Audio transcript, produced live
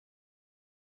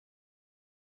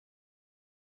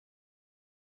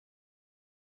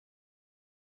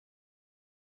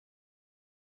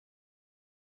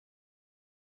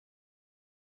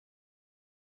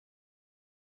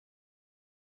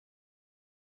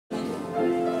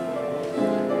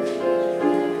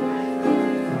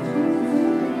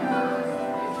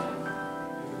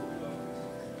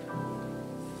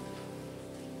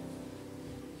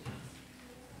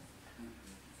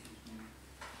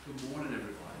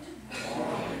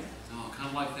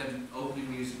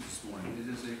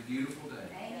a beautiful day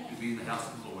to be in the house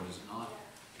of the Lord, is it not?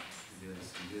 It is.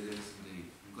 It is indeed.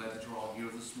 I'm glad that you're all here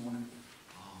this morning.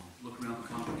 Look around the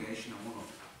congregation. I want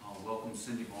to welcome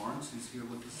Cindy Barnes, who's here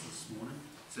with us this morning,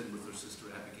 sitting with her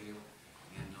sister Abigail,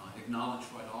 and acknowledge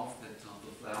right off that the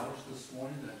flowers this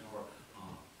morning that are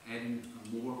adding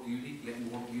more beauty, yet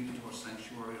more beauty to our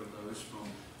sanctuary are those from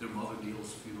their mother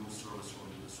Neil's funeral service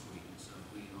earlier this week. And so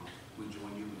we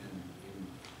join you in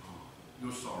your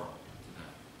sorrow today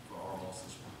for our loss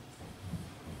this morning.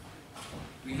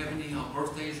 Do we have any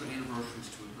birthdays or anniversaries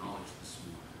to acknowledge this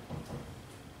morning?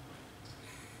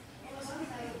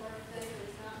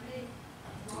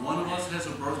 One of us has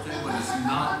a birthday, but it's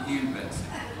not you, Betsy.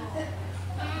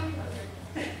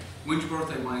 When's your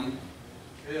birthday, Wayne?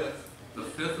 5th. The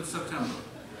 5th of September.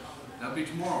 That'll be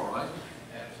tomorrow, right?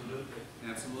 Absolutely.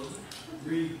 Absolutely.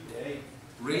 Reed, the 8th.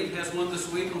 Reed has one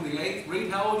this week on the 8th. Reed,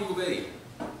 how old will you be?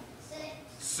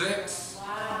 6.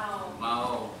 Wow.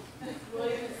 Wow.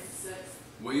 Williams is 6.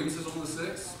 Williams is on the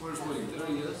 6th? Where's William? There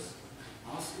he is.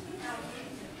 Awesome.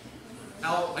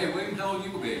 Hey, William, how old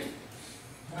you will be?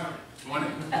 20.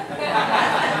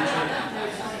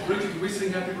 Richard, can we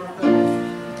sing happy birthday?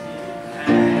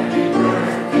 Happy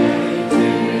birthday to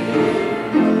you.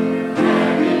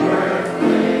 Happy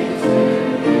birthday to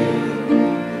you.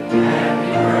 Happy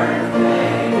birthday,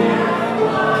 dear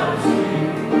love to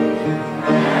you.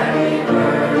 Happy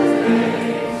birthday to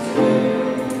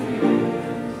you.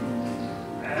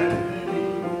 And many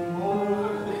more.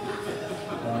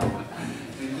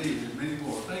 Indeed, many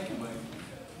more. Thank you, Wayne.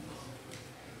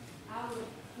 I would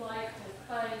like to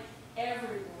thank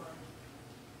everyone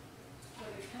for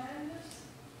the kindness,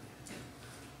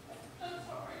 I'm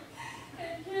sorry,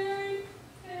 and caring,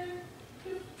 and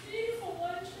the beautiful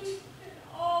lunches, and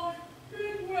all the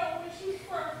good well wishes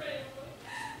for our family.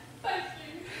 Thank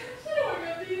you. I said I wasn't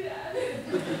going to do that.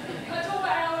 I told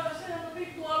Alan, I said I'm a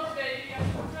big love baby. I'm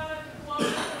trying to love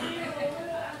the meal, and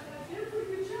I did a pretty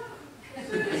good job.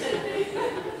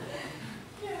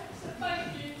 Yeah, so thank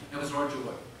you. It was our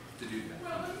joy to do that.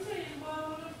 Well, let me tell you, Mom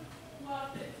would have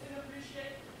loved it and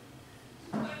appreciated it.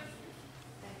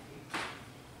 Thank you.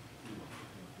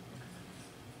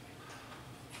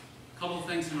 A couple of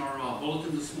things in our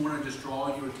bulletin this morning I just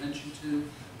draw your attention to.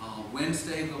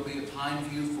 Wednesday there'll be a Pine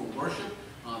View for worship.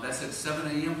 That's at 7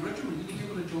 a.m. Richard, will you be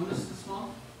able to join us this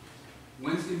month?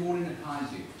 Wednesday morning at Pine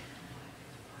View.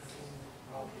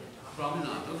 Probably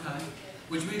not, okay.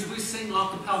 Which means we sing a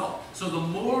cappella. So the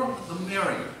more, the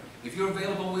merrier. If you're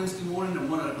available Wednesday morning and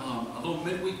want a little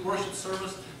midweek worship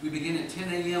service, we begin at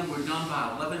 10 a.m. We're done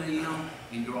by 11 a.m.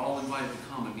 and you're all invited to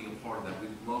come and be a part of that. We'd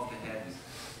love to have you.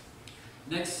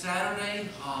 Next Saturday,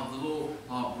 the little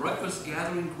breakfast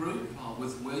gathering group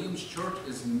with Williams Church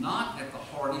is not at the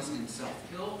Hardee's in South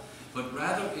Hill, but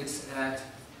rather it's at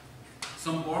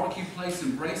some barbecue place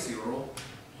in Bracy, Earl.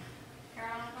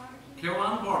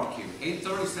 Carolina Barbecue,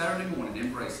 8:30 Saturday morning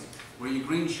in Bracy. Wear your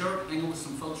green shirt, hang with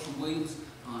some folks from Williams,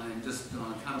 and just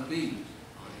kind of be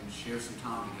and share some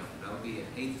time together. That'll be at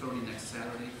 8:30 next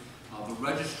Saturday. The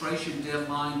registration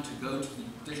deadline to go to the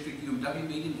District UMW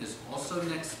meeting is also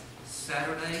next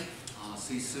Saturday.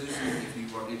 See Susan if you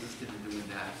are interested in doing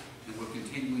that. And we're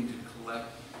continuing to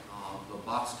collect the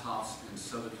box tops and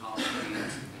soda tops,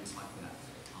 cans, and things like that.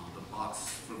 The box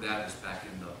for that is back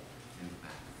in the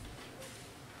back.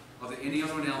 Are there any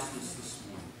other announcements this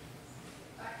morning?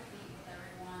 I could meet with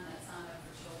everyone that signed up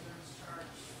for Children's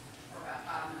Church for about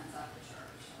 5 minutes after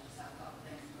church. I just have a couple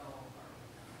things to go over.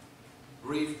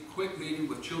 Brief, quick meeting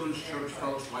with Children's Church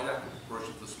folks right after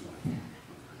worship this morning.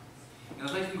 And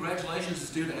I think congratulations is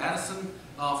due to Addison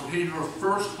for hitting her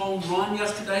first home run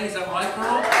yesterday. Is that right,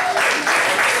 girl?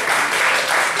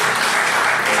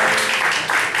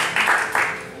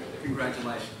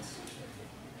 Congratulations.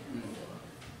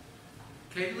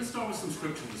 Okay, let's start with some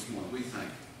scripture this morning. What do you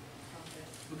think?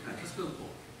 Okay, let's go to the book.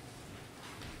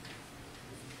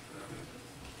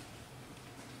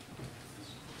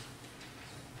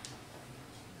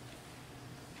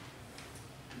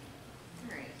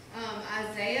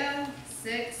 Isaiah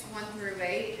 6,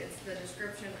 1-8 is the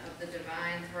description of the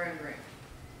divine throne room.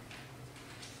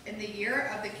 In the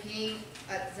year of the king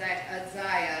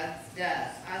Uzziah's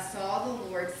death, I saw the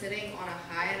Lord sitting on a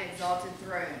high and exalted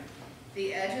throne,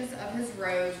 the edges of his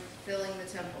robe filling the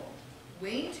temple.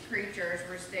 Winged creatures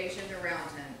were stationed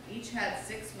around him. Each had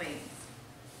 6 wings.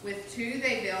 With 2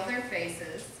 they veiled their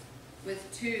faces, with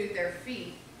 2 their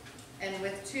feet, and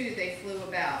with 2 they flew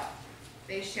about.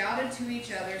 They shouted to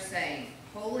each other, saying,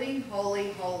 Holy,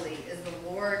 holy, holy is the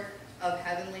Lord of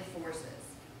heavenly forces.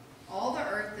 All the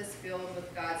earth is filled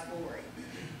with God's glory.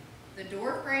 The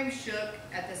doorframe shook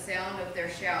at the sound of their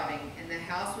shouting, and the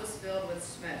house was filled with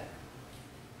smoke.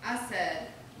 I said,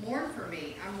 mourn for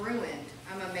me, I'm ruined.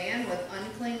 I'm a man with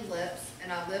unclean lips,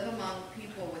 and I live among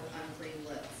people with unclean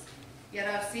lips. Yet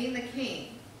I've seen the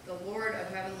King, the Lord of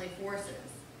heavenly forces.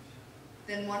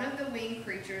 Then one of the winged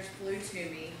creatures flew to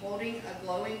me, holding a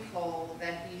glowing coal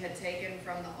that he had taken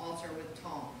from the altar with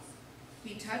tongs.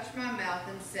 He touched my mouth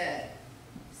and said,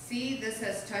 see, this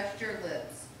has touched your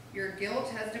lips. Your guilt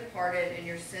has departed, and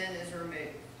your sin is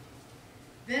removed.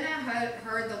 Then I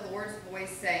heard the Lord's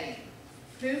voice saying,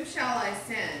 whom shall I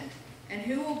send, and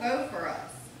who will go for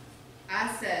us?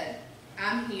 I said,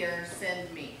 I'm here,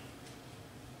 send me.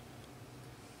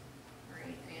 All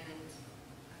right, and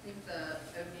I think the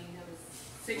opening hymn is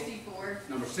 64.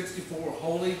 Number 64,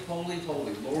 Holy, Holy,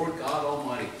 Holy, Lord God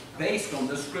Almighty, based on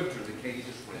this scripture that Katie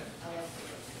just read. I love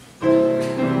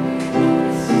it.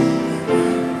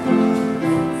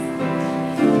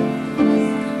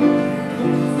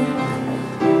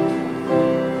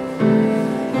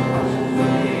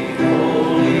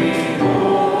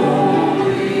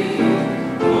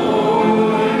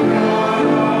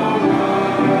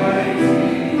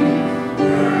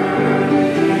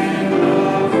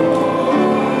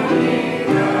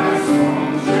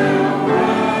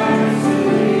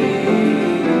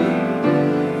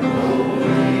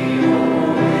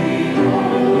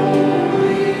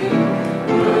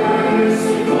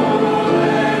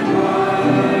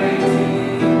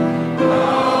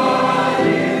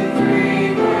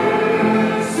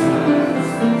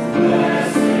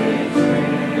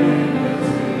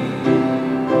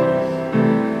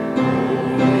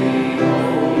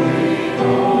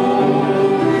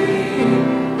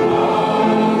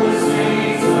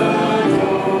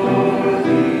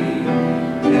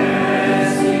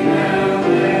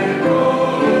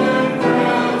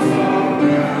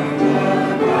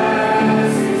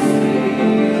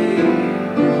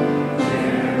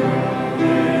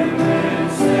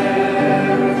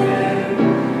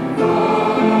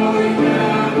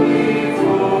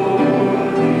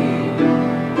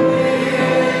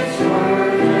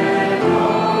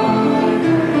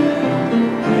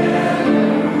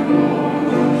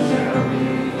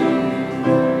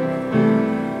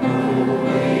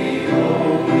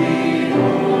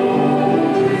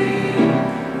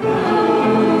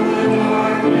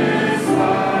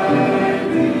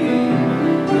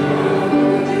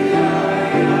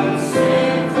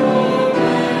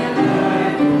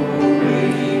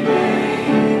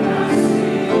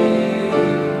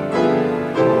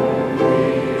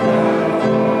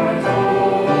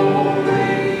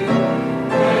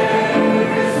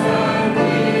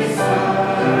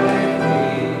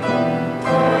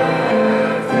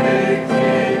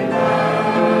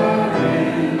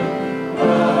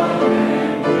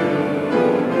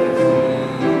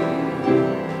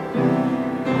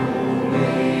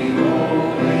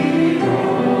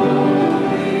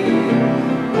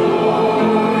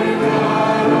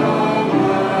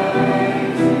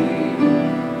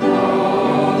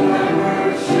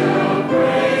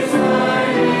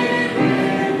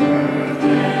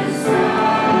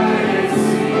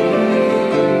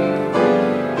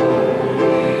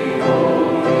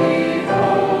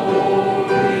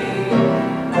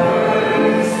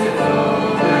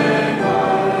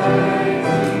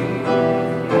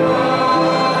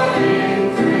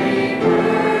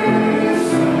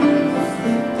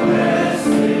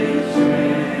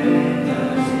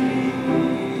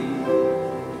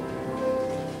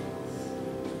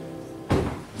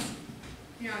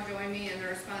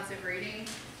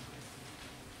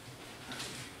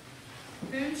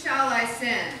 Whom shall I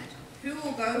send? Who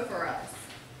will go for us?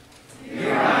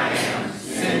 Here I am,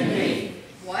 send me.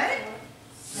 What?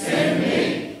 Send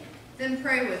me. Then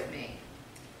pray with me.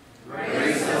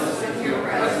 Grace us with your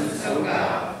presence, O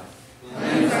God.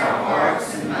 Cleanse our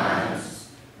hearts and minds.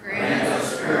 Grant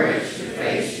us courage to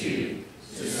face you,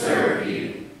 to serve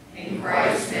you. In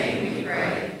Christ's name we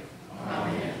pray.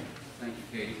 Amen. Thank you,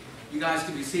 Katie. You guys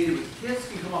can be seated, but the kids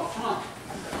can come up front.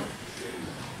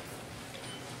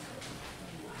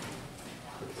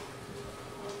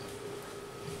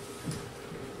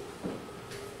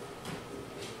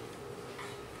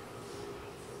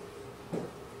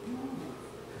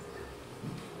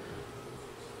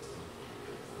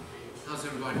 How's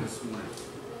everybody this morning?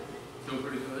 Doing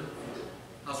pretty good?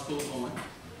 How's school going?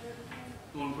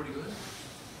 Going pretty good?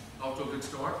 Off to a good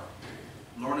start?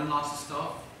 Learning lots of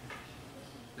stuff?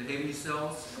 Behaving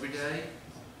yourselves every day?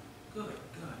 Good,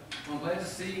 good. Well, I'm glad to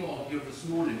see you all here this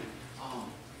morning. I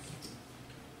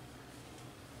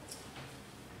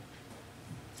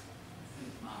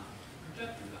think my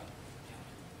projector got.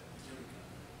 There we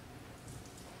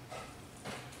go.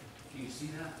 Can you see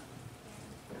that?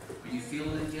 Are you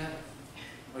feeling it yet?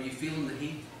 Are you feeling the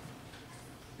heat?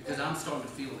 Because I'm starting to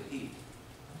feel the heat.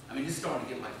 I mean, it's starting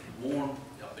to get like warm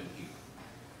up in here.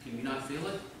 Can you not feel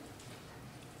it?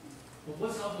 Well,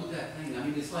 what's up with that thing? I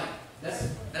mean, it's like, that's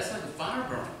like a fire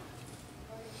burning.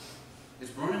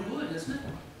 It's burning wood, isn't it?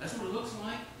 That's what it looks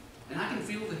like. And I can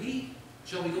feel the heat.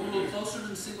 Shall we go a little closer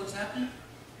and see what's happening?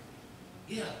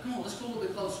 Yeah, come on, let's go a little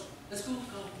bit closer. Let's go a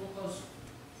little closer.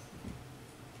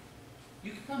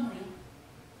 You can come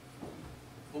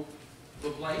around.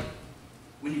 But Blake,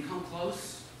 when you come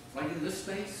close, right in this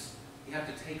space, you have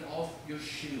to take off your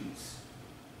shoes.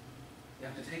 You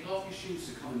have to take off your shoes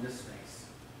to come in this space.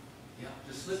 Yeah,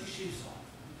 just slip your shoes off.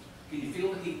 Can you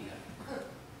feel the heat yet?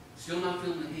 Still not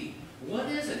feeling the heat. What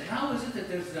is it? How is it that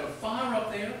there's a fire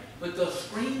up there, but the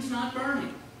screen's not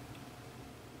burning?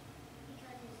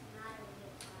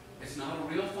 Because It's not a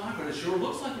real fire, but it sure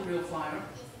looks like a real fire.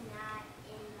 it's not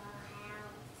in the house.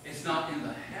 It's not in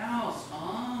the house.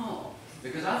 Oh,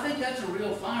 because I think that's a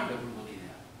real fire that we're looking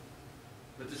at.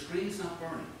 But the screen's not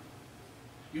burning.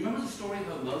 You remember the story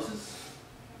about Moses?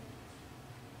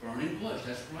 Burning bush.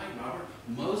 That's right, Robert.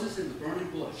 Moses in the burning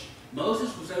bush.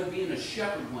 Moses was out being a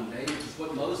shepherd one day, which is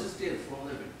what Moses did for a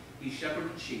living. He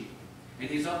shepherded sheep. And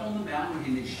he's up on the mountain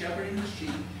and he's shepherding the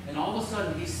sheep, and all of a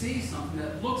sudden he sees something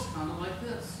that looks kind of like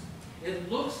this.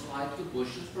 It looks like the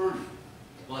bush is burning,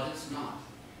 but it's not.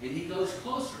 And he goes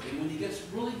closer, and when he gets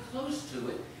really close to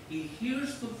it, he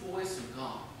hears the voice of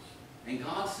God. And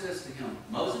God says to him,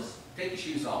 Moses, take your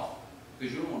shoes off,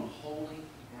 because you're on holy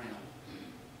ground.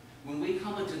 When we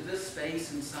come into this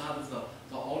space inside of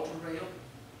the altar rail,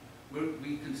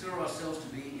 we consider ourselves to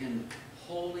be in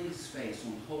holy space,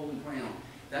 on holy ground.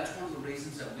 That's one of the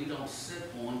reasons that we don't sit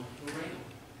on the rail.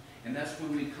 And that's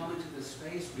when we come into this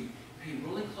space, we pay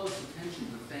really close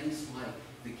attention to things like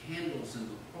the candles and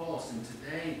the cross, and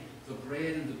today the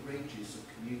bread and the grape juice of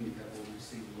communion that we'll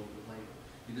receive a little bit later.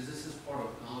 Because this is part of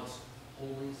God's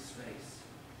holy space.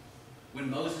 When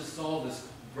Moses saw this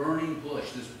burning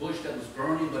bush, this bush that was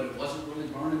burning, but it wasn't really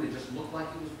burning, it just looked like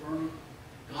it was burning,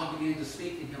 God began to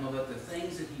speak to him about the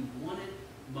things that he wanted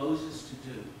Moses to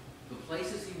do, the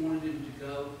places he wanted him to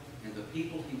go, and the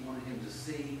people he wanted him to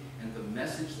see, and the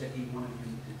message that he wanted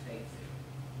him to take there.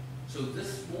 So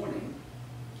this morning,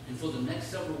 and for the next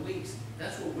several weeks,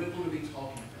 that's what we're going to be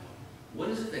talking about. What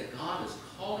is it that God is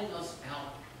calling us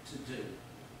out to do?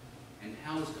 And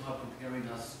how is God preparing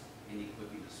us and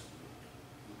equipping us for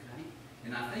it? Okay?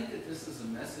 And I think that this is a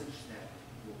message that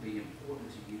will be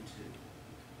important to you too.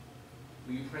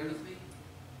 Will you pray with me?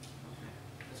 Okay.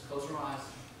 Let's close our eyes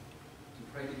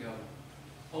and pray together.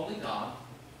 Holy God,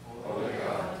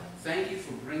 thank you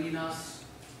for bringing us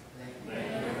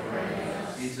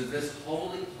into this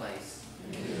holy place,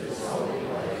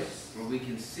 where we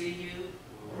can see you,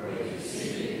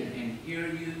 and hear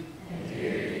you,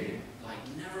 like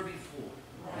never before.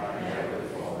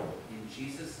 In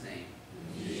Jesus' name.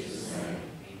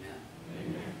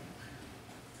 Amen.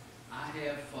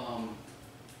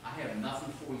 I have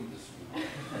nothing for you this morning.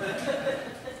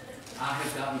 I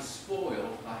have gotten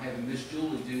spoiled by having Miss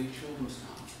Julie do children's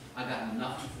time. I got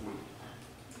nothing for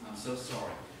you. I'm so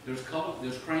sorry. There's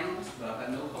crayons, but I've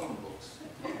got no coloring books.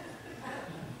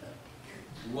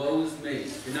 Woe's me.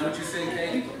 Isn't that what you said,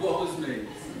 Katie? Woe's me.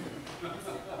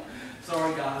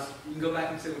 Sorry, guys. You can go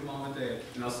back and sit with Mom and Dad,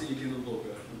 and I'll see you again in a little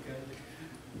bit, okay?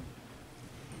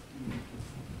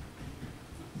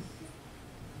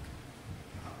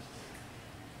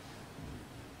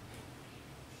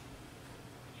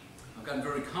 I've gotten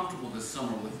very comfortable this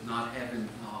summer with not having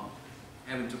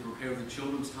to prepare the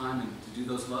children's time and to do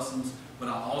those lessons, but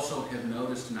I also have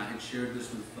noticed, and I had shared this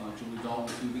with Julie Dalton a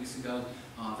few weeks ago,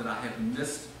 that I have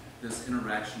missed this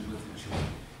interaction with the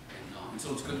children. And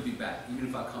so it's good to be back, even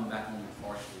if I come back only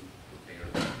partially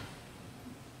prepared.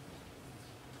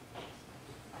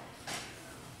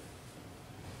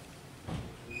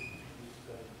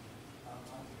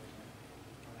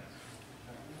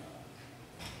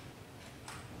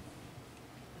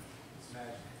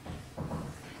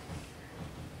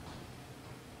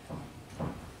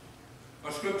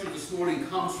 Our scripture this morning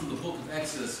comes from the book of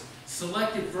Exodus,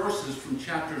 selected verses from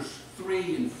chapters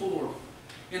 3 and 4.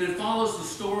 And it follows the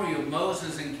story of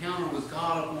Moses' encounter with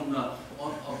God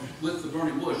with the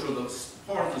burning bush, or the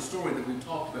part of the story that we've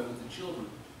talked about with the children.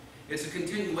 It's a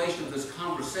continuation of this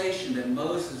conversation that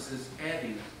Moses is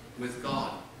having with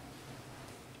God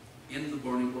in the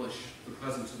burning bush, the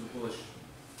presence of the bush.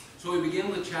 So we begin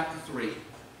with chapter 3.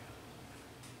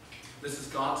 This is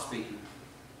God speaking.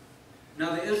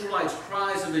 Now the Israelites'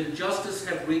 cries of injustice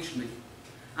have reached me.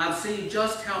 I've seen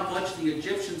just how much the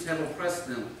Egyptians have oppressed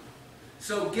them.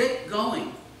 So get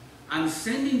going. I'm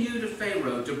sending you to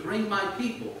Pharaoh to bring my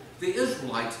people, the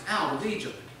Israelites, out of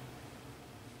Egypt.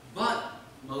 But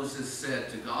Moses said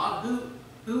to God,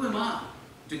 Who am I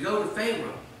to go to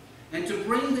Pharaoh and to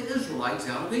bring the Israelites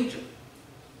out of Egypt?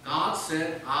 God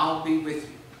said, I'll be with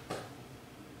you.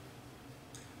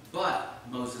 But,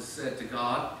 Moses said to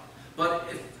God,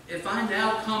 but if I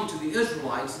now come to the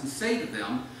Israelites and say to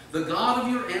them, the God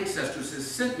of your ancestors has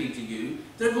sent me to you,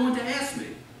 they're going to ask me,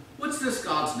 what's this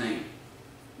God's name?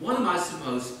 What am I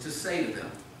supposed to say to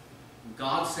them?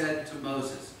 God said to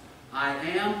Moses, I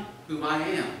am who I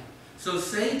am. So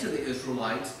say to the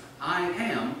Israelites, I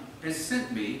am has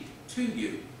sent me to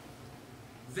you.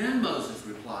 Then Moses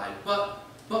replied, But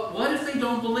what if they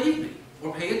don't believe me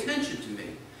or pay attention to me?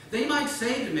 They might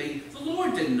say to me, the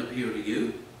Lord didn't appear to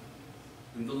you.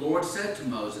 And the Lord said to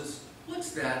Moses,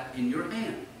 what's that in your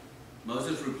hand?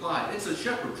 Moses replied, it's a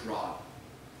shepherd's rod.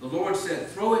 The Lord said,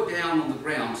 throw it down on the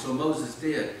ground. So Moses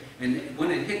did. And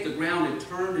when it hit the ground, it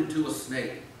turned into a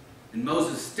snake. And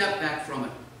Moses stepped back from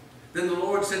it. Then the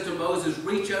Lord said to Moses,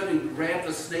 reach out and grab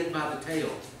the snake by the tail.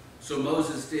 So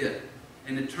Moses did.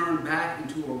 And it turned back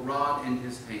into a rod in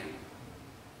his hand.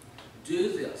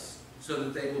 Do this so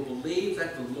that they will believe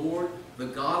that the Lord, the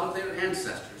God of their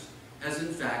ancestors, has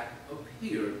in fact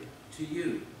appeared to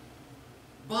you.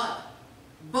 But,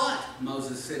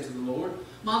 Moses said to the Lord,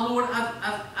 my Lord,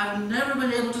 I've never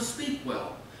been able to speak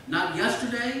well. Not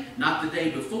yesterday, not the day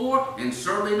before, and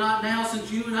certainly not now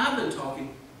since you and I have been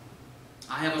talking.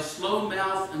 I have a slow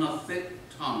mouth and a thick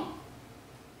tongue.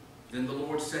 Then the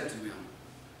Lord said to him,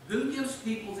 who gives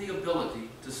people the ability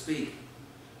to speak?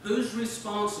 Who's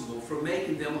responsible for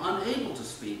making them unable to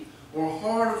speak, or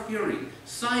hard of hearing,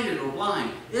 sighted or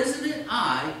blind? Isn't it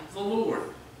I, the Lord?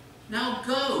 Now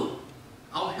go,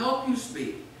 I'll help you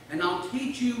speak, and I'll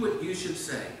teach you what you should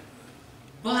say.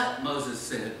 But, Moses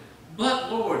said,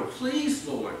 but Lord, please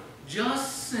Lord,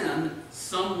 just send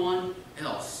someone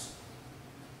else.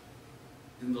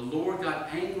 Then the Lord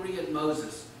got angry at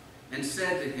Moses and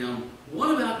said to him,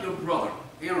 what about your brother,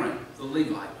 Aaron, the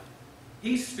Levite?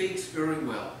 He speaks very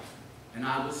well, and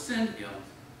I will send him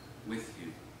with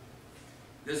you.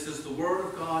 This is the word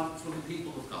of God for the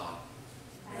people of God.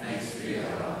 Thanks be to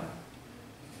God.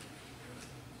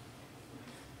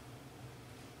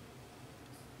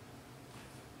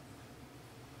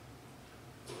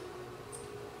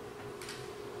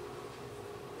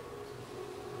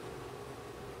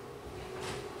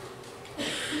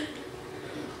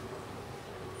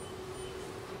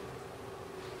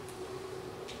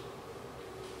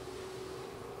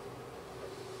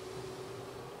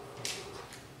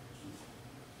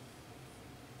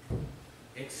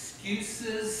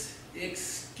 Excuses,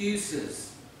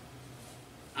 excuses.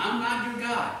 I'm not your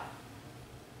God.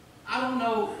 I don't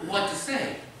know what to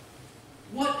say.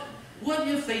 What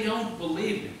if they don't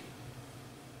believe me?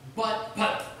 But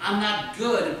I'm not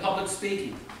good at public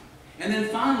speaking. And then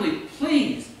finally,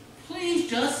 please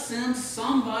just send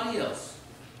somebody else.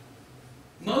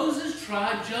 Moses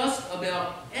tried just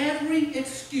about every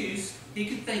excuse he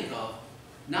could think of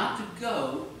not to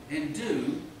go and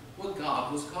do what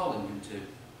God was calling him to.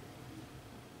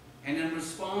 And in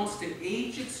response to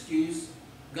each excuse,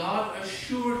 God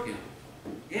assured him,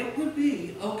 it would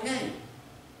be okay.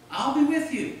 I'll be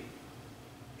with you.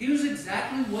 Here's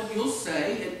exactly what you'll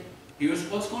say, and here's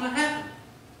what's going to happen.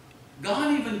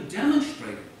 God even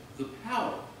demonstrated the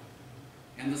power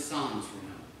and the signs for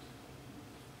him.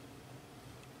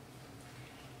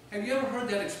 Have you ever heard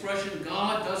that expression,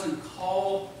 God doesn't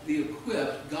call the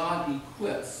equipped, God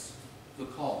equips the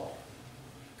called?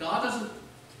 God doesn't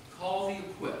call the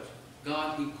equipped,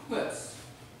 God equips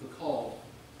the called.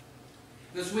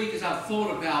 This week, as I've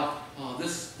thought about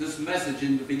this message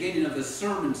in the beginning of this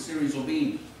sermon series on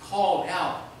being called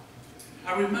out,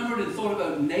 I remembered and thought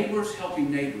about neighbors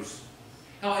helping neighbors.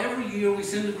 How every year we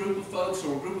send a group of folks,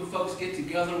 or a group of folks get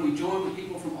together, and we join with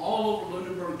people from all over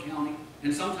Lunenburg County,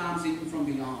 and sometimes even from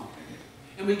beyond.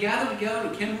 And we gather together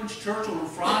at Cambridge Church on a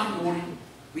Friday morning.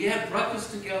 We have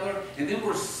breakfast together, and then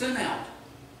we're sent out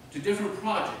to different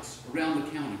projects around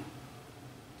the county.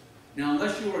 Now,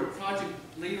 unless you're a project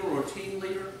leader or a team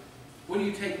leader, what do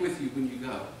you take with you when you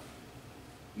go?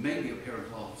 Maybe a pair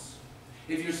of gloves.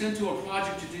 If you're sent to a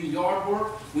project to do yard work,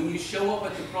 when you show up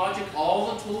at the project,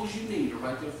 all the tools you need are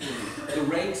right there for you. The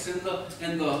rakes and the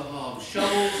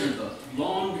shovels and the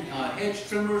lawn hedge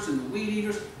trimmers and the weed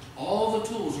eaters, all the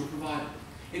tools are provided.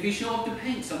 If you show up to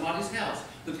paint somebody's house,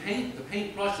 the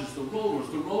paint brushes, the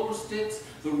roller sticks,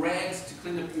 the rags to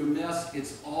clean up your mess,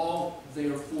 it's all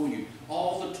there for you.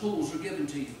 All the tools are given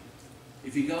to you.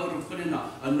 If you go to put in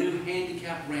a new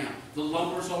handicap ramp, the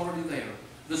lumber's already there.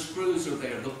 The screws are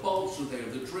there, the bolts are there,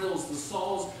 the drills, the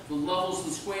saws, the levels,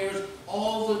 the squares,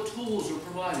 all the tools are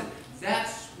provided.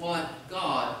 That's what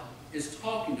God is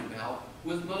talking about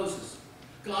with Moses.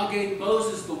 God gave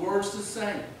Moses the words to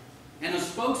say, and a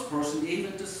spokesperson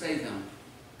even to say them.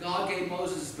 God gave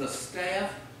Moses the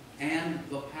staff and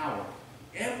the power.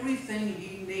 Everything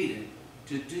he needed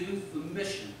to do the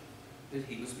mission that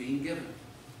he was being given.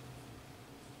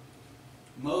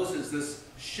 Moses, this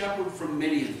shepherd from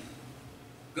Midian,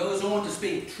 goes on to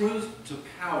speak truth to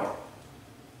power,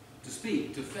 to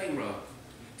speak to Pharaoh,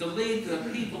 to lead the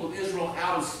people of Israel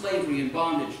out of slavery and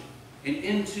bondage and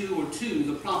into or to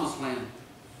the promised land.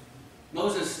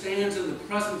 Moses stands in the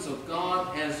presence of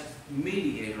God as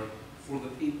mediator for the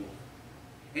people.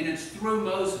 And it's through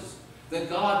Moses that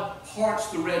God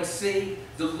parts the Red Sea,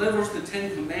 delivers the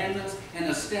Ten Commandments, and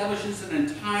establishes an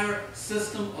entire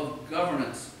system of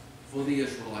governance for the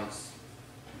Israelites.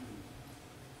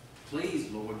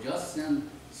 Please, Lord, just send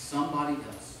somebody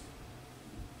else.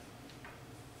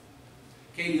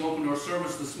 Katie opened our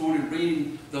service this morning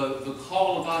reading the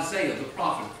call of Isaiah, the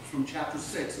prophet, from chapter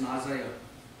 6 in Isaiah.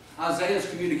 Isaiah's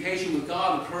communication with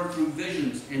God occurred through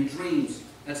visions and dreams.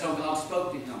 That's how God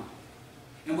spoke to him.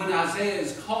 And when Isaiah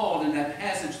is called in that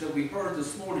passage that we heard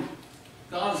this morning,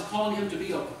 God is calling him to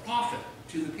be a prophet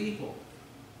to the people.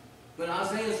 But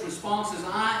Isaiah's response is,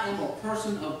 I am a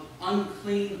person of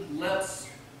unclean lips,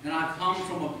 and I come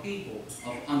from a people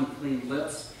of unclean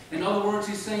lips. In other words,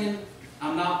 he's saying,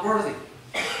 I'm not worthy.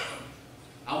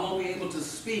 I won't be able to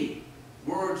speak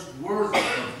words worthy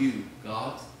of you,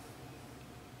 God.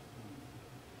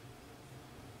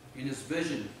 In his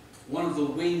vision, one of the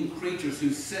winged creatures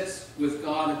who sits with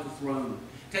God at the throne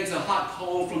takes a hot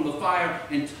coal from the fire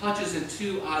and touches it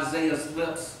to Isaiah's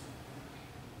lips.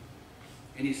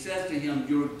 And he says to him,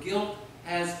 your guilt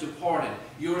has departed.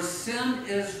 Your sin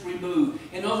is removed.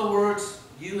 In other words,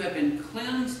 you have been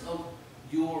cleansed of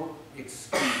your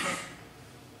excuse.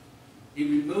 He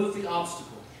removed the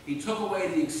obstacle. He took away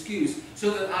the excuse so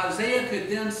that Isaiah could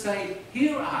then say,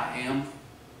 here I am,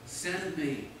 send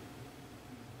me.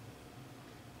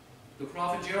 The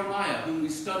prophet Jeremiah, whom we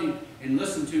studied and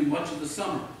listened to much of the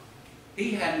summer,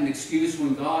 he had an excuse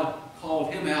when God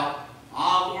called him out.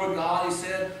 Lord God, he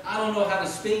said, I don't know how to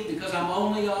speak because I'm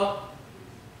only a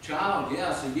child.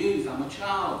 Yes, a youth. I'm a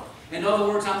child. In other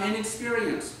words, I'm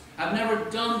inexperienced. I've never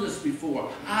done this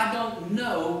before. I don't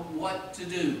know what to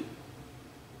do.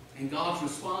 And God's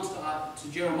response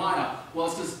to Jeremiah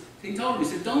was this. He told him, he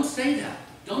said, don't say that.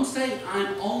 Don't say,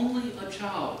 I'm only a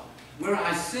child. Where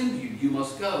I send you, you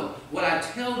must go. What I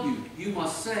tell you, you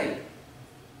must say.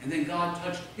 And then God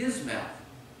touched his mouth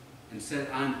and said,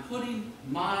 I'm putting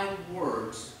my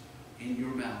words in your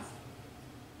mouth.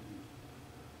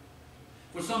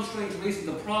 For some strange reason,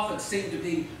 the prophets seem to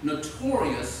be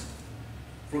notorious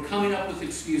for coming up with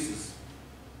excuses.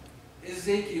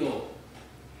 Ezekiel,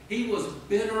 he was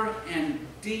bitter and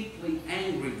deeply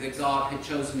angry that God had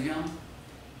chosen him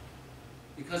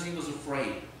because he was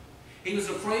afraid. He was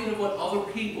afraid of what other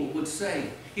people would say.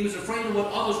 He was afraid of what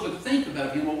others would think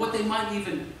about him or what they might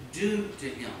even do to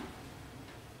him.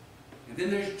 And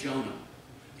then there's Jonah.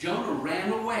 Jonah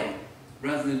ran away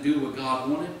rather than do what God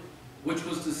wanted, which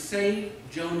was to save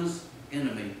Jonah's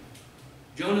enemy.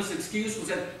 Jonah's excuse was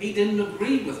that he didn't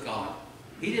agree with God.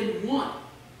 He didn't want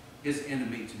his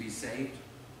enemy to be saved.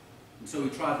 And so he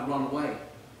tried to run away.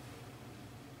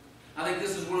 I think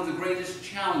this is one of the greatest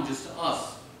challenges to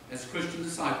us as Christian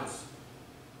disciples.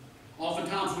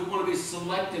 Oftentimes we want to be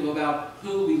selective about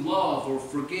who we love or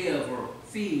forgive or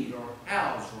feed or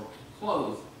house or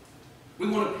clothe. We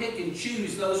want to pick and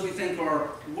choose those we think are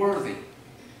worthy,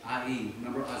 i.e.,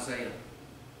 remember Isaiah.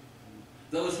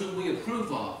 Those whom we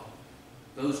approve of,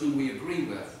 those whom we agree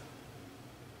with.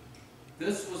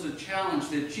 This was a challenge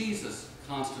that Jesus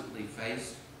constantly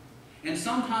faced, and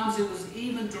sometimes it was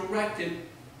even directed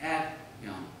at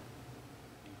him.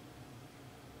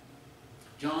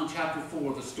 John chapter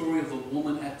 4, the story of the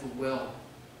woman at the well.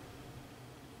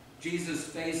 Jesus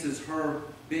faces her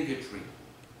bigotry,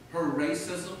 her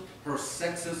racism, her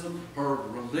sexism, her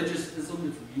religiousism,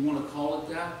 if you want to call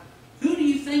it that. Who do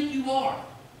you think you are?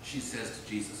 She says to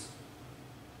Jesus.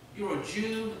 You're a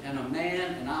Jew and a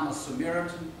man, and I'm a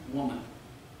Samaritan woman.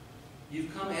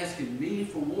 You've come asking me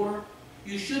for water?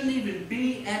 You shouldn't even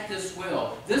be at this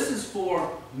well. This is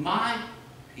for my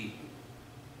people,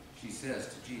 she says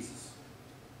to Jesus.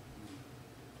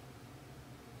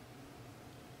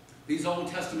 These Old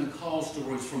Testament call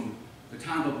stories from the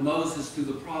time of Moses through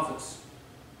the prophets.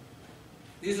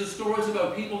 These are stories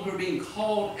about people who are being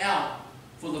called out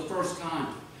for the first time,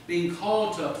 being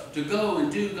called to go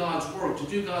and do God's work, to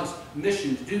do God's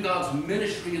mission, to do God's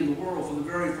ministry in the world for the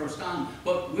very first time.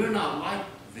 But we're not like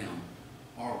them,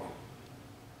 are we?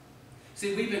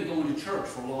 See, we've been going to church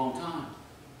for a long time.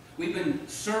 We've been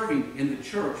serving in the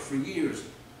church for years,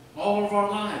 all of our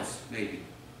lives, maybe.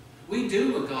 We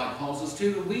do what God calls us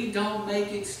to, and we don't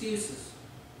make excuses.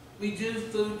 We do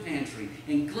food pantry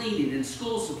and cleaning and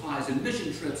school supplies and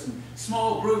mission trips and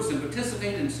small groups and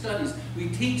participate in studies. We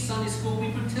teach Sunday school.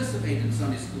 We participate in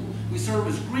Sunday school. We serve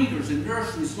as greeters in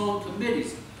nurseries, loan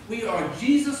committees. We are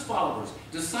Jesus followers,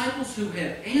 disciples who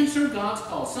have answered God's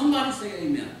call. Somebody say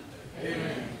amen.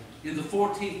 Amen. In the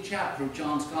 14th chapter of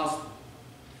John's Gospel,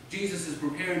 Jesus is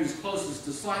preparing his closest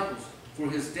disciples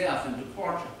for his death and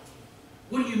departure.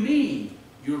 What do you mean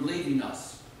you're leaving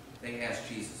us? They asked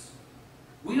Jesus.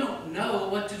 We don't know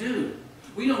what to do.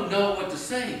 We don't know what to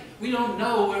say. We don't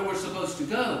know where we're supposed to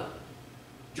go.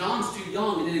 John's too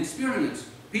young and inexperienced.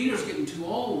 Peter's getting too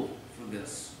old for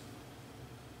this.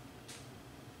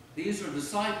 These are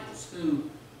disciples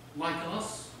who, like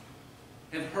us,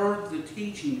 have heard the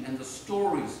teaching and the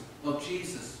stories of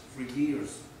Jesus for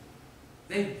years.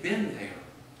 They've been there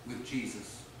with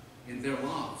Jesus in their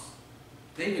lives.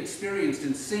 They've experienced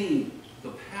and seen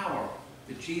the power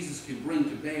that Jesus can bring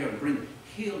to bear and bring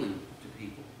healing to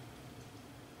people.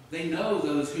 They know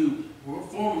those who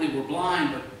formerly were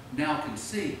blind but now can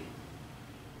see.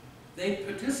 They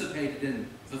participated in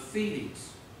the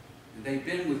feedings, and they've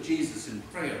been with Jesus in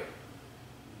prayer.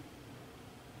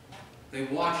 They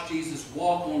watched Jesus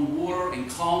walk on water and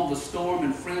calm the storm,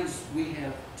 and friends, we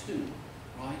have too,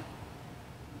 right?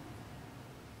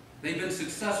 They've been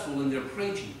successful in their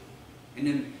preaching and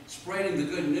in spreading the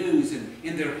good news and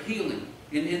in their healing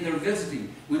and in their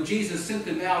visiting. When Jesus sent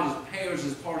them out as pairs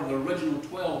as part of the original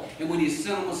 12, and when he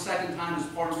sent them a second time as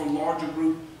part of a larger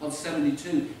group of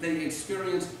 72, they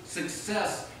experienced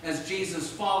success as Jesus'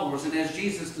 followers and as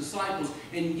Jesus' disciples.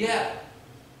 And yet,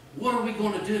 what are we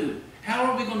going to do? How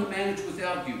are we going to manage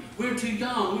without you? We're too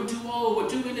young, we're too old, we're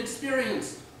too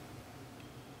inexperienced.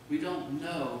 We don't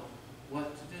know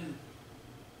what to do.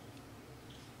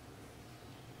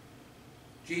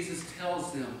 Jesus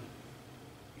tells them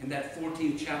in that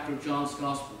 14th chapter of John's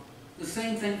Gospel the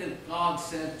same thing that God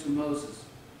said to Moses.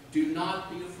 Do not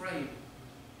be afraid.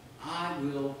 I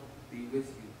will be with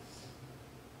you.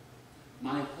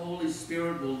 My Holy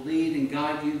Spirit will lead and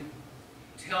guide you,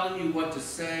 telling you what to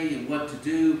say and what to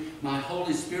do. My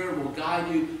Holy Spirit will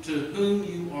guide you to whom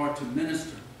you are to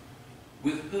minister,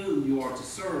 with whom you are to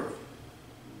serve.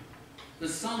 The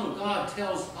Son of God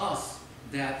tells us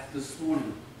that this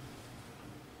morning.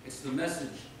 It's the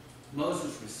message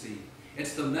Moses received.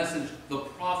 It's the message the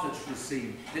prophets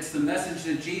received. It's the message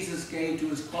that Jesus gave to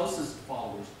his closest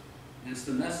followers. And it's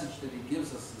the message that he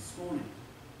gives us this morning.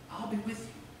 I'll be with you.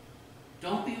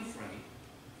 Don't be afraid.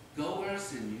 Go where I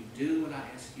send you. Do what I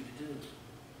ask you to do.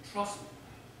 Trust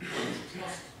me.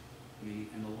 Trust me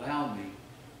and allow me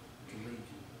to lead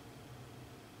you.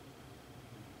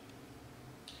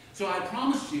 So I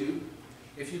promised you,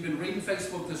 if you've been reading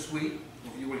Facebook this week,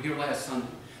 or if you were here last Sunday,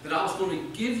 that I was going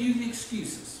to give you the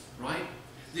excuses, right?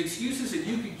 The excuses that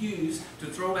you could use to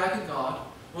throw back at God,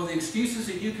 or the excuses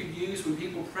that you could use when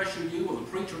people pressure you or the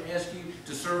preacher asks you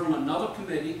to serve on another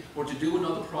committee or to do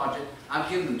another project. I've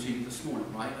given them to you this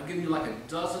morning, right? I've given you like a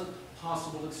dozen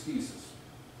possible excuses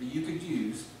that you could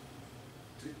use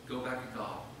to go back at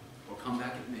God or come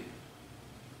back at me.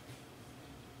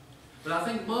 But I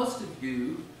think most of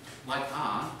you, like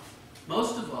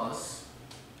most of us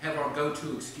have our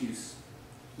go-to excuse.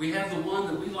 We have the one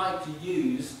that we like to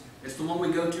use. It's the one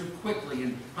we go to quickly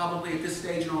and probably at this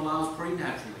stage in our lives pretty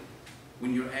naturally.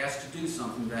 When you're asked to do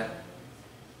something that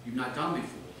you've not done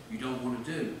before, you don't want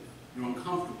to do, you're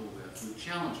uncomfortable with, you're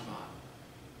challenged by.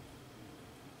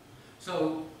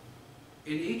 So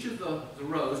in each of the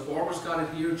rows, Barbara's got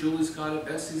it here, Julie's got it,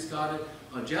 Betsy's got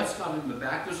it, Jeff's got it in the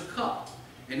back, there's a cup.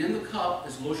 And in the cup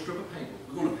is a little strip of paper.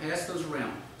 We're going to pass those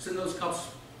around. Send those cups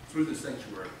through the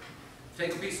sanctuary.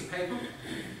 Take a piece of paper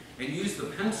and use the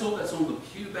pencil that's on the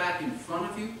pew back in front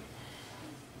of you.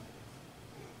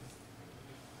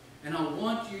 And I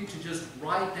want you to just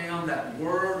write down that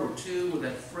word or two or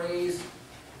that phrase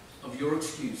of your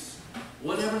excuse.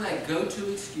 Whatever that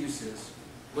go-to excuse is.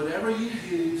 Whatever you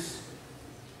use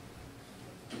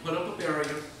to put up a barrier,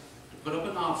 to put up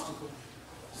an obstacle,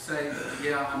 say,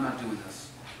 yeah, I'm not doing this.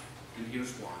 And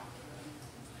here's why.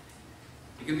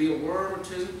 It can be a word or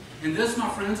two. And this, my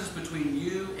friends, is between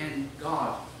you and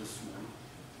God this morning.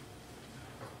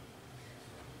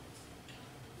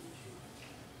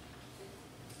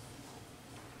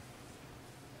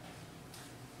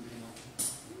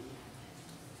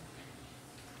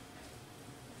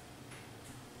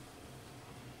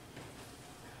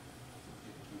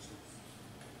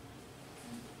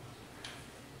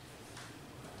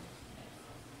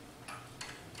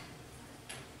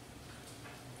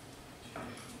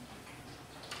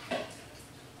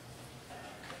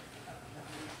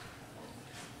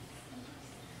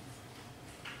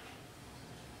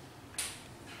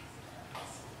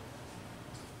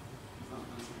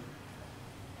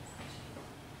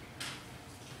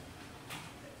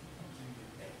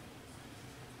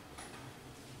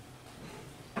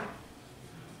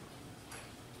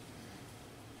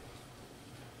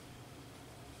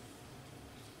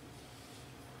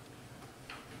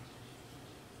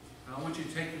 I want you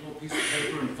to take your little piece of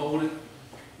paper and fold it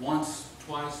once,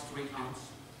 twice, 3 times.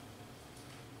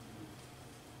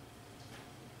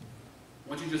 I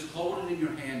want you to just hold it in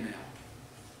your hand now.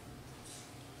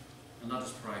 And let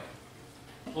us pray.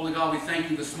 Holy God, we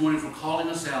thank you this morning for calling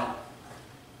us out,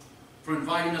 for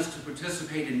inviting us to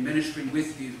participate in ministry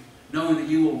with you, knowing that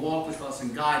you will walk with us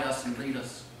and guide us and lead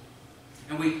us.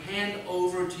 And we hand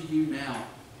over to you now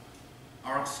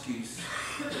our excuse,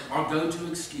 our go-to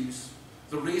excuse,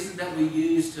 the reason that we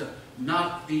use to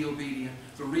not be obedient,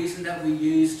 the reason that we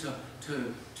use to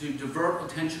divert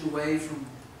attention away from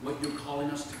what you're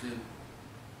calling us to do.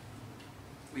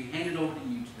 We hand it over to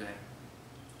you today,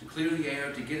 to clear the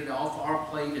air, to get it off our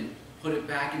plate and put it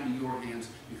back into your hands,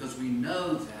 because we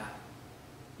know that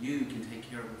you can take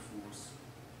care of it for us.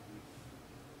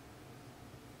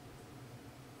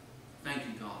 Thank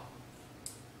you, God,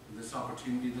 for this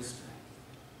opportunity this day.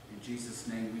 In Jesus'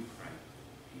 name we pray.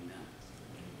 Amen.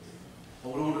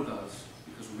 Hold on to those,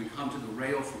 because when we come to the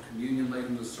rail for communion later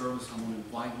in the service, I'm going to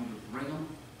invite you to bring them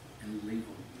and leave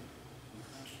them.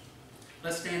 Okay?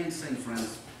 Let's stand and sing,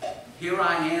 friends. Here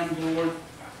I Am, Lord,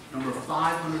 number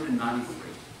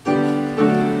 593.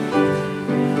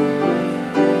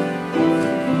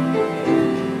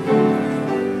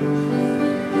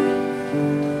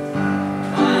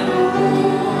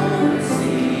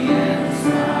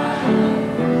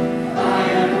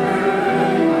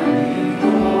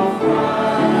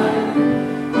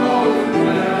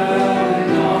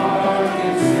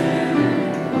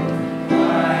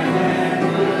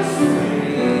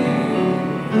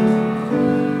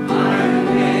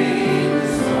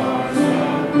 Stars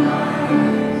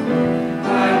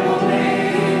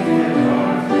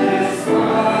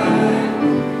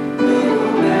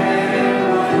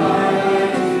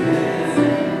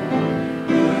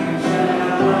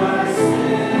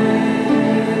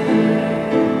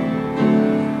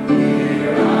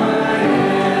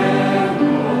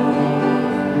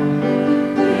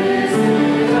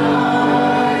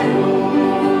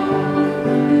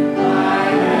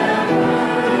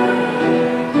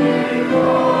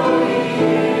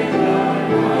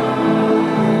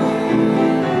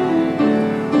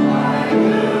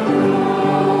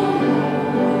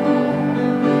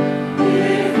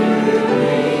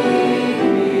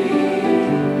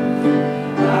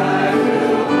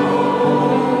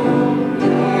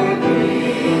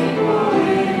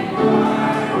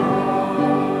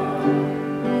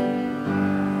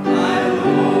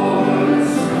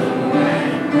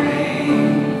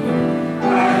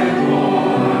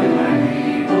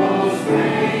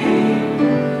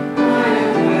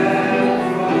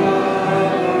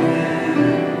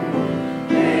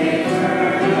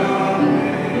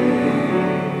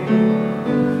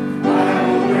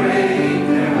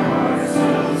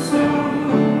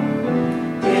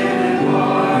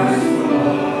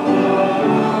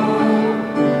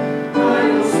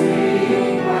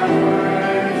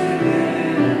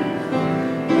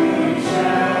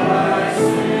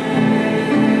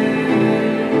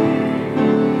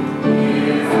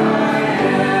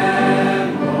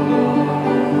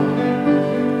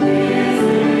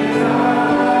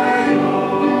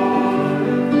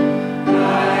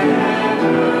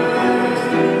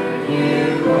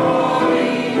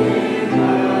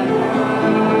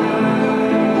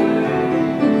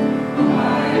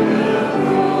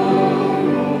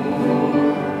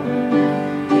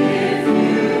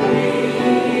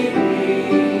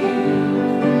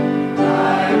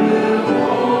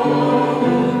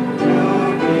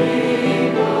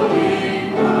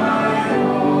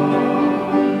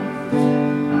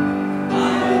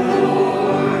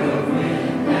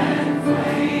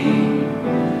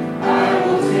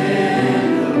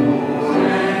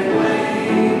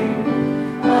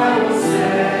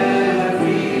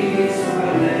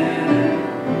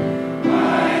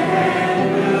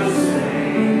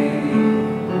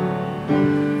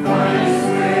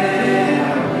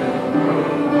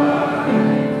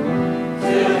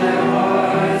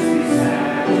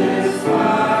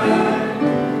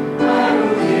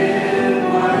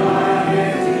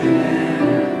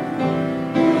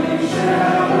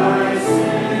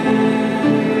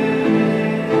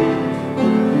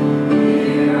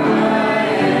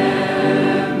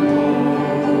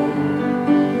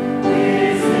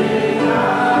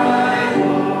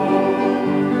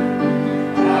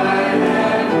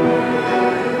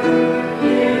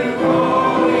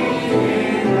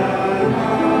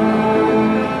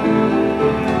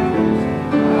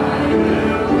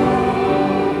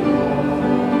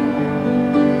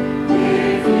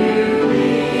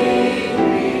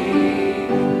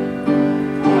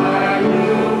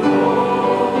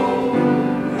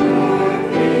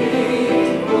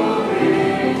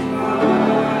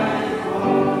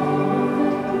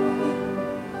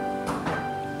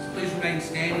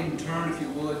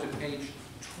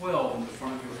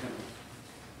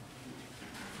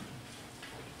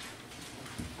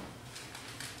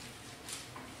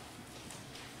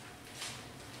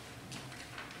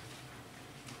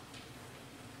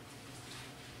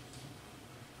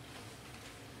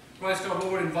Christ our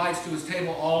Lord invites to his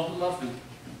table all who love him,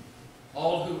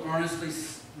 all who earnestly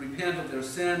repent of their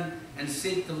sin and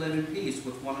seek to live in peace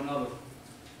with one another.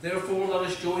 Therefore, let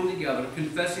us join together,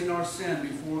 confessing our sin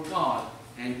before God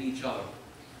and each other.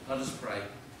 Let us pray.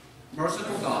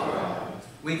 Merciful God,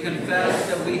 we confess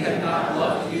that we have not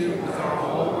loved you with our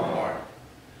whole heart.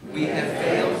 We have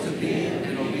failed to be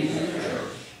an obedient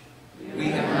church. We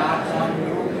have not done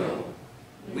your will.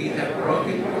 We have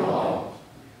broken your law.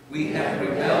 We have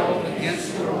rebelled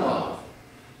against your love.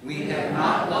 We have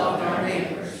not loved our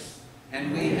neighbors,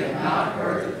 and we have not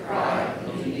heard the cry of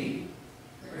the needy.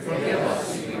 Forgive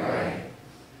us, we pray.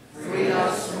 Free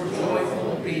us for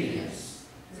joyful obedience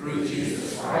through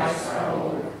Jesus Christ our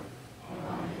Lord.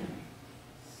 Amen.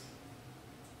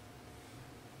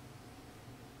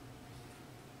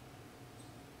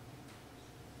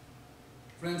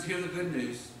 Friends, hear the good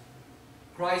news.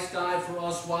 Christ died for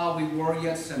us while we were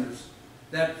yet sinners.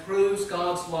 That proves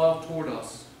God's love toward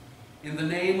us. In the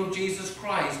name of Jesus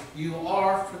Christ, you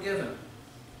are forgiven.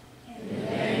 In the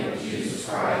name of Jesus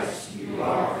Christ, you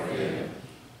are forgiven.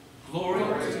 Glory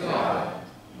to God.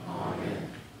 Amen.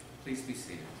 Please be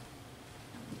seated.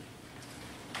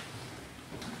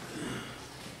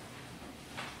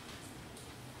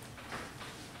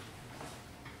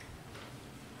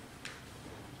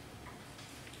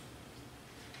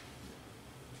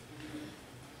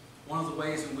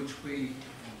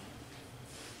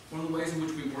 One of the ways in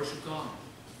which we worship God,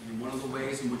 and one of the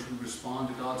ways in which we respond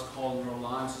to God's call in our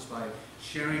lives is by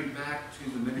sharing back to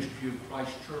the ministry of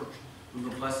Christ Church and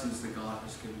the blessings that God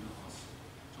has given to us.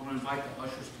 So I want to invite the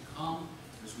ushers to come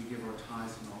as we give our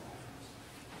tithes and our offerings.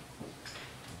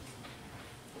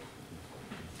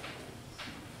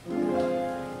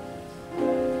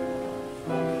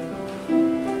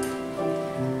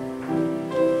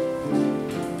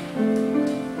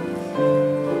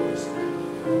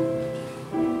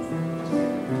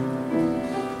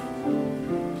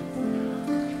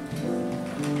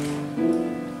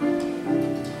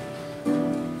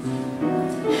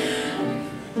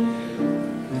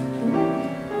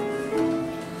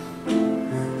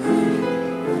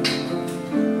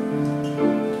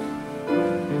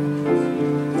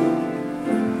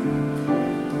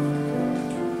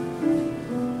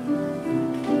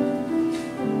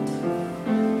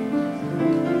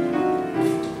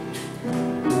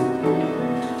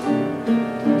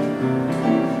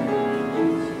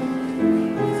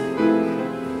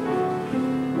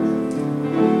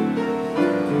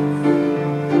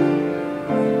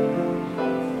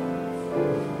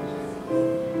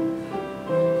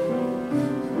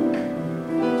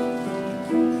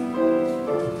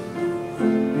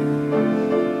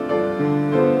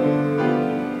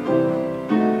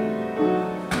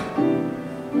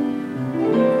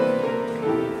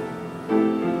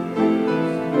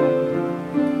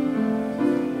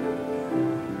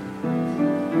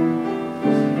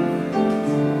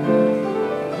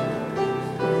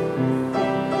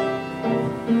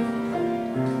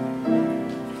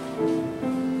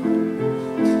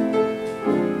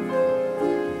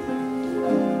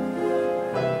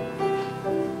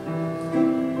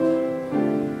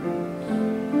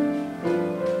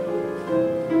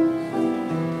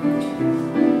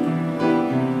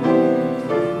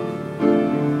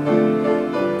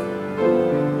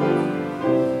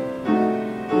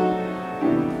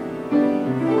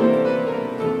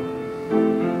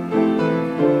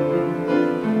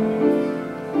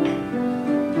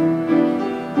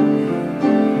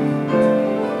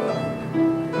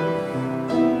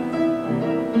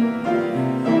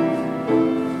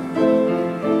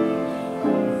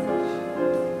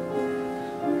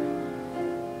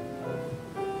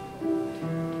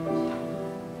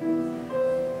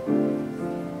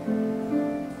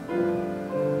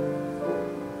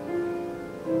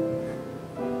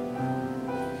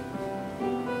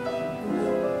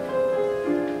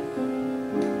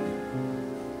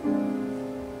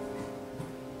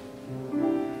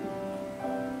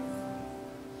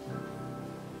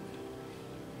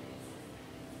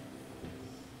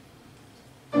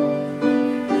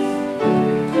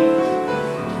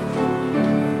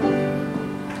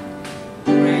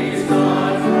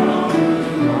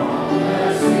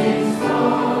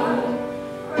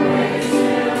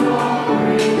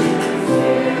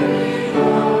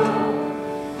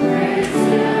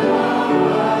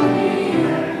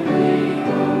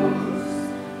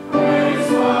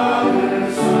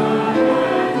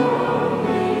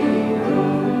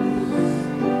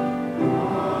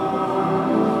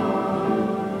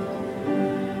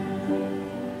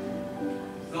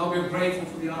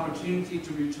 opportunity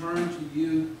to return to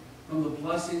you from the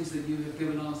blessings that you have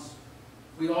given us.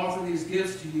 We offer these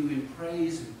gifts to you in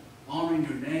praise and honoring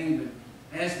your name,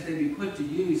 and ask that they be put to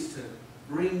use to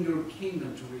bring your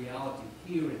kingdom to reality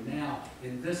here and now,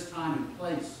 in this time and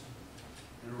place,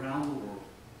 and around the world.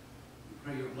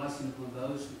 We pray your blessing upon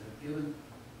those who have given.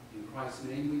 In Christ's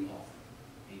name we offer.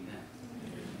 Amen.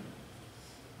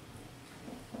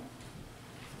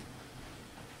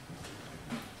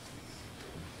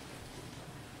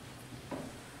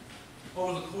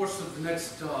 Over the course of the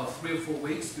next 3 or 4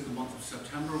 weeks through the month of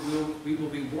September, we will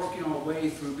be working our way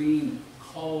through being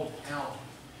called out.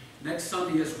 Next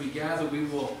Sunday as we gather,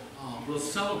 we'll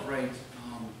celebrate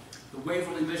the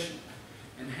Waverly mission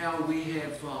and how we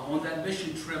have, on that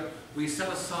mission trip, we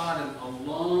set aside a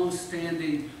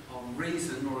long-standing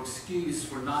reason or excuse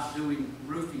for not doing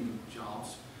roofing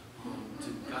jobs.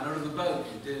 Got out of the boat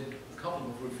and did a couple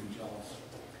of roofing jobs.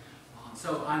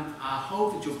 So I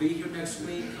hope that you'll be here next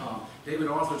week. David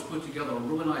Arthur's put together a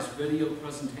really nice video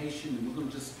presentation, and we're going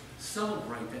to just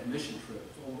celebrate that mission trip.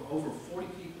 Over 40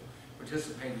 people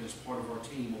participated as part of our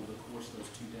team over the course of those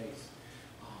 2 days.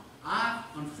 I,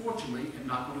 unfortunately, am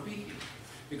not going to be here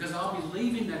because I'll be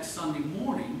leaving next Sunday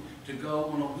morning to go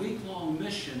on a week-long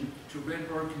mission to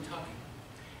Redbird, Kentucky.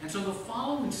 And so the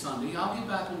following Sunday, I'll get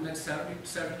back on next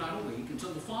Saturday night a week, and so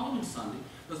the following Sunday,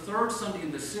 the third Sunday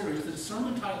in this series, the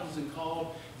sermon title is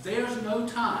called, There's No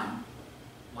Time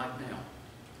Like Now.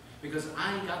 Because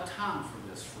I ain't got time for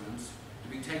this, friends, to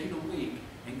be taking a week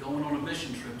and going on a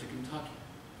mission trip to Kentucky.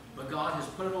 But God has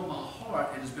put it on my heart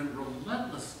and has been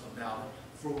relentless about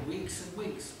it for weeks and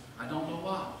weeks. I don't know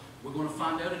why. We're going to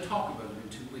find out and talk about it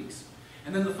in 2 weeks.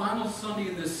 And then the final Sunday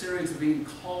in this series of being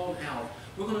called out,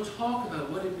 we're going to talk about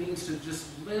what it means to just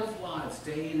live lives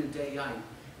day in and day out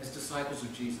as disciples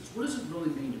of Jesus. What does it really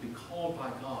mean to be called by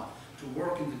God, to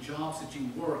work in the jobs that you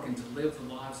work and to live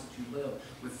the lives that you live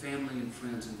with family and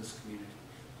friends in this community?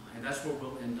 And that's where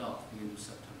we'll end up at the end of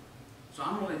September. So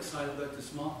I'm really excited about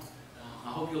this month. I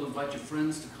hope you'll invite your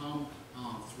friends to come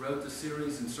throughout the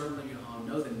series, and certainly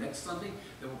know that next Sunday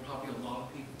there will probably be a lot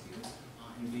of people here,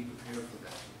 and be prepared for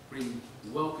that.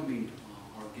 Welcoming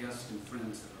our guests and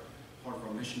friends that are part of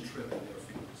our mission trip and their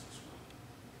families as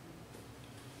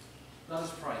well. Let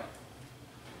us pray.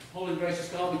 Holy and gracious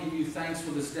God, we give you thanks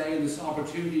for this day and this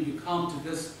opportunity to come to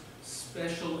this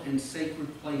special and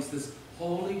sacred place, this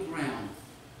holy ground,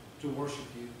 to worship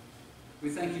you. We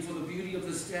thank you for the beauty of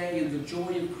this day and the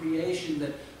joy of creation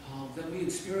that we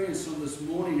experienced on this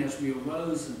morning as we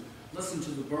arose and listened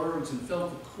to the birds and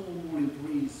felt the cool morning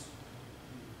breeze.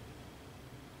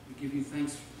 We give you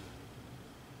thanks for that.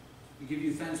 We give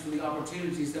you thanks for the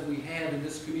opportunities that we have in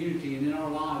this community and in our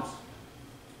lives,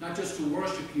 not just to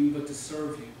worship you, but to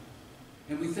serve you.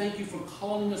 And we thank you for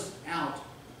calling us out,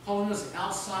 calling us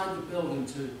outside the building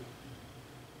to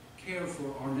care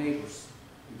for our neighbors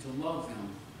and to love them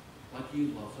like you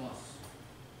loved us.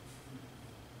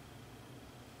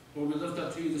 Lord, we lift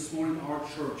up to you this morning our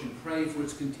church and pray for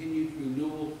its continued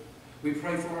renewal. We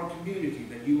pray for our community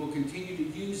that you will continue to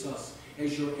use us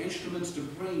as your instruments to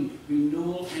bring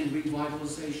renewal and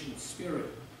revitalization of spirit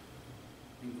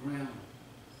and ground.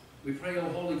 We pray, O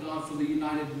Holy God, for the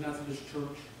United Methodist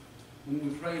Church. And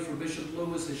we pray for Bishop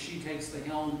Lewis as she takes the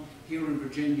helm here in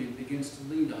Virginia and begins to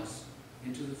lead us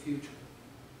into the future.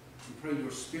 We pray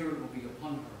your spirit will be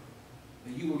upon her,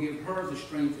 that you will give her the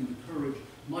strength and the courage,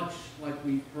 much like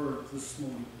we've heard this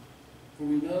morning. For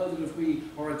we know that if we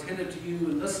are attentive to you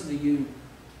and listen to you,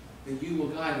 that you will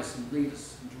guide us and lead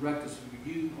us and direct us, for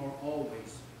you are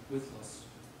always with us.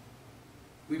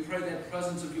 We pray that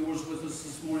presence of yours with us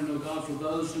this morning, O God, for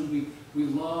those whom we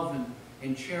love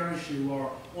and cherish, who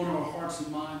are on our hearts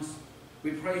and minds.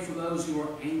 We pray for those who are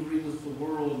angry with the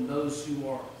world and those who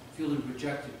are feeling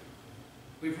rejected.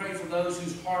 We pray for those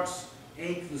whose hearts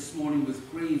ache this morning with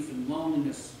grief and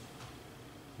loneliness,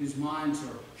 whose minds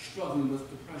are struggling with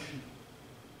depression.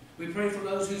 We pray for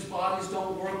those whose bodies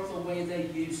don't work the way they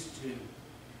used to.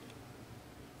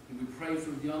 And we pray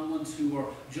for the young ones who are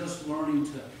just learning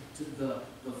to the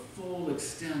full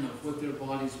extent of what their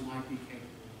bodies might be capable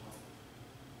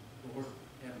of. Lord,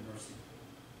 have mercy.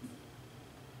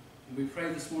 And we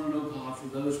pray this morning, O God, for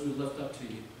those we lift up to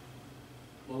you.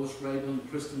 Lois Rabin,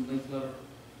 Kristen Linkletter,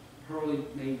 Pearlie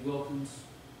Mae Wilkins,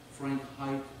 Frank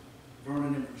Height,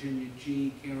 Vernon and Virginia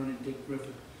G., Karen and Dick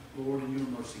Griffith. Lord, in your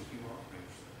mercy, hear our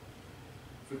prayers.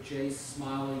 For Jace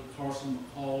Smiley, Carson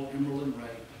McCall, Emerald and Ray.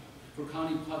 For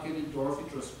Connie Puckett and Dorothy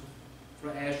Driscoll. For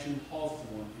Ashton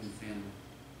Hawthorne and family.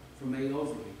 For May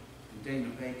Overly and Dana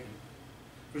Bacon.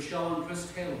 For Shella and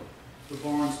Chris Taylor, the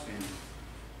Barnes family.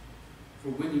 For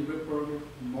Wendy Ripberger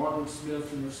and Margaret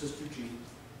Smith and her sister Jean.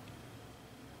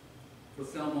 For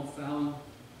Thelma Fallon,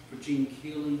 for Jean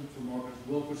Keeling, for Margaret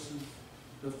Wilkerson,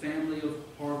 the family of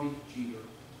Harvey Jeter,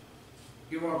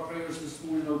 Hear our prayers this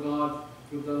morning, O God,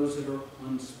 for those that are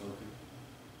unspoken.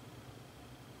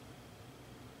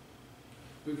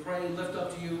 We pray and lift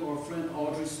up to you our friend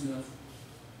Audrey Smith,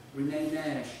 Renee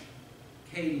Nash,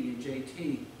 Katie and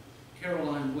JT,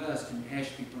 Caroline West and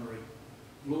Ashby Murray.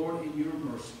 Lord, in your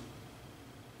mercy,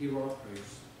 hear our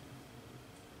prayers.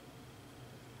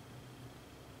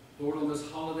 Lord, on this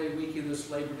holiday weekend, this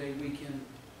Labor Day weekend,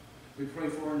 we pray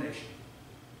for our nation.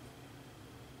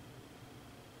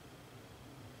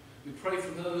 We pray for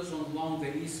those along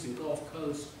the east and Gulf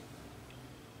Coast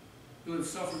who have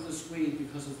suffered this week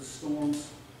because of the storms,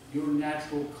 your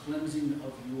natural cleansing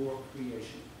of your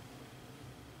creation.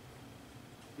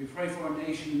 We pray for our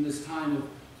nation in this time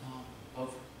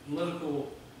of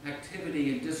political activity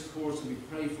and discourse, and we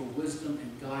pray for wisdom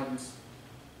and guidance.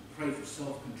 We pray for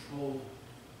self-control.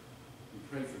 We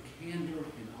pray for candor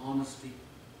and honesty.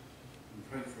 We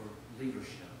pray for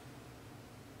leadership.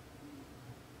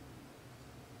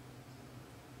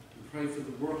 We pray for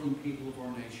the working people of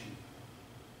our nation.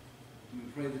 And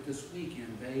we pray that this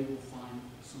weekend they will find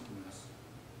some rest.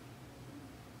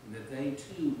 And that they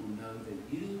too will know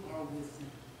that you are with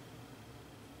them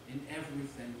in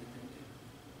everything that they do.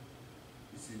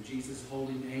 It's in Jesus'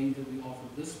 holy name that we offer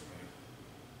this prayer.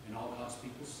 And all God's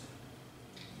people say,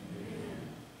 Amen.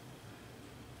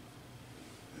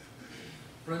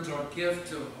 Friends, our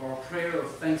gift, our prayer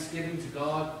of thanksgiving to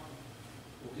God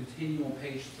will continue on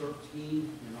page 13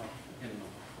 in our hymnal.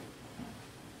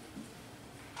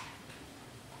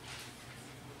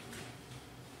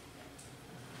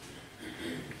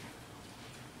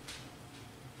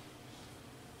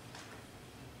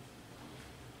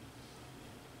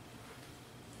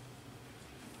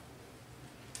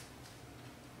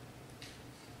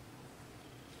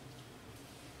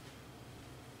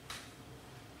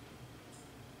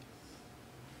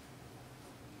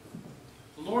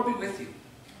 The Lord be with you.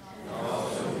 And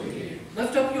also with you.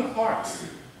 Lift up your hearts.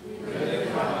 We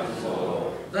lift up the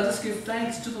Lord. Let us give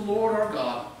thanks to the Lord our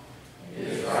God. It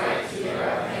is right to give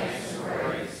our thanks and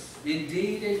praise.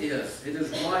 Indeed it is. It is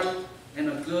right and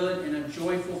a good and a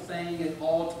joyful thing at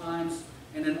all times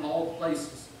and in all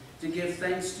places to give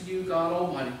thanks to you, God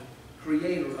Almighty,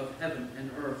 Creator of heaven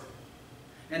and earth.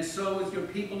 And so with your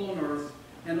people on earth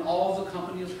and all the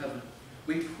company of heaven,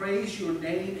 we praise your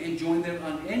name and join their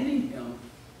unending hymn,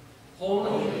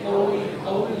 Holy, holy,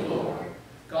 holy Lord,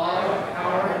 God of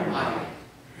power and might.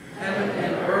 Heaven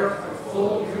and earth are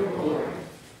full of your glory.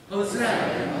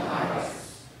 Hosanna in the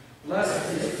highest.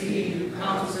 Blessed is he who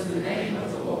comes in the name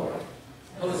of the Lord.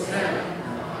 Hosanna in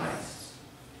the highest.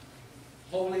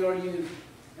 Holy are you,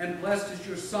 and blessed is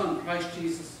your Son, Christ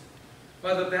Jesus.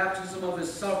 By the baptism of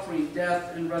his suffering,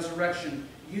 death, and resurrection,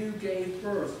 you gave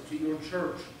birth to your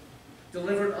church,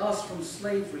 delivered us from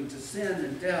slavery to sin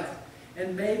and death,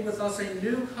 and made with us a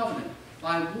new covenant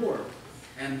by word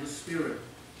and the Spirit.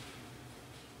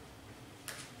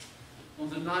 On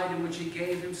the night in which he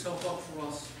gave himself up for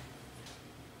us,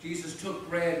 Jesus took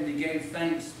bread and he gave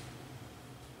thanks.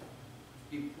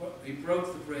 He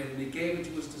broke the bread and he gave it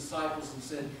to his disciples and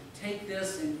said, "Take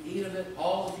this and eat of it,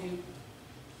 all of you.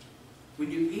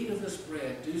 When you eat of this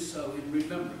bread, do so in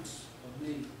remembrance of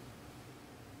me."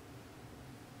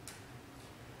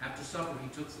 After supper, he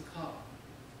took the cup,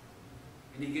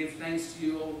 and he gave thanks to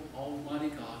you, O Almighty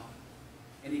God.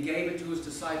 And he gave it to his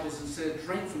disciples and said,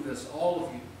 "Drink from this, all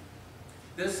of you.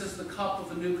 This is the cup of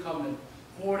the new covenant,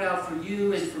 poured out for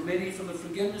you and for many for the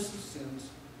forgiveness of sins.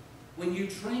 When you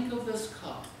drink of this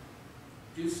cup,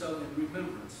 do so in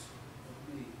remembrance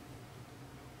of me."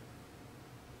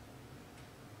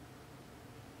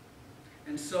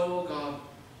 And so, O God,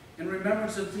 in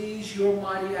remembrance of these, your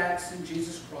mighty acts in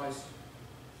Jesus Christ,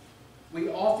 we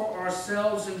offer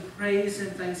ourselves in praise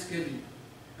and thanksgiving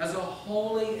as a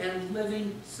holy and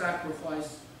living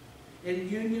sacrifice in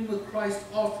union with Christ's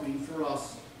offering for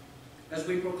us as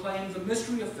we proclaim the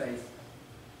mystery of faith.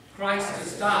 Christ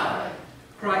has died.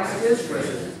 Christ is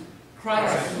risen.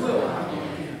 Christ will come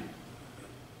again.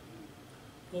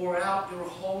 Pour out your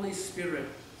Holy Spirit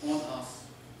on us.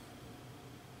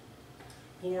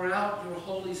 Pour out your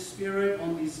Holy Spirit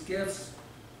on these gifts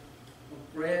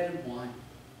of bread and wine.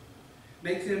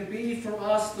 Make them be for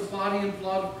us the body and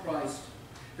blood of Christ,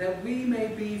 that we may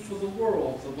be for the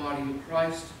world the body of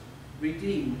Christ,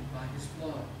 redeemed by his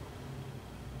blood.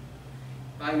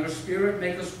 By your Spirit,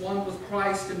 make us one with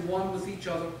Christ and one with each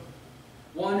other,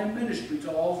 one in ministry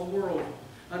to all the world,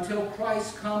 until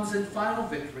Christ comes in final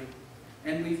victory,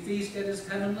 and we feast at his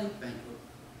heavenly banquet.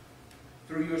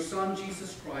 Through your Son,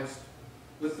 Jesus Christ,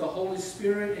 with the Holy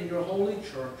Spirit and your holy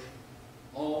church,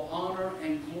 all honor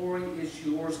and glory is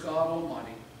yours, God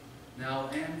Almighty, now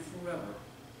and forever.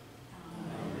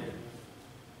 Amen.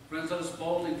 Friends, let us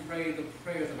boldly pray the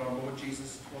prayer that our Lord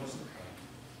Jesus taught us to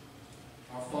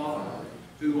pray. Our Father,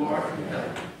 who art in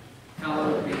heaven,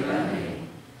 hallowed be thy name.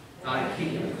 Thy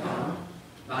kingdom come,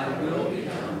 thy will be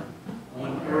done,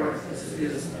 on earth as it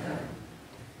is in heaven.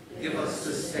 Give us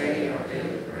this day our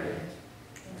daily bread,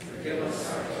 and forgive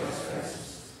us our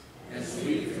trespasses, as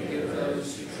we forgive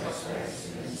those who trespass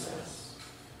against us.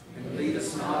 And lead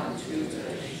us not into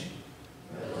temptation,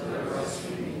 but deliver us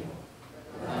from evil.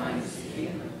 Thine is the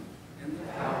kingdom, and the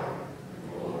power, and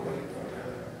the glory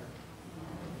forever.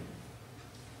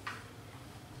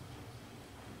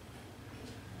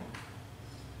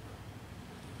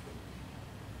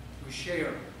 We share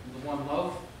in the one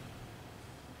loaf.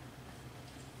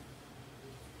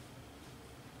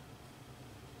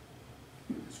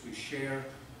 As we share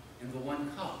in the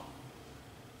one cup,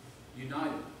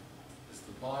 united as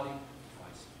the body of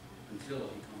Christ until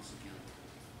he comes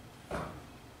again.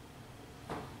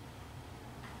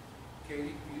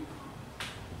 Katie, you.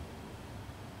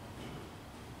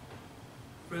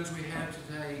 Friends, we have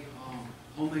today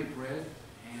homemade bread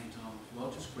and, well,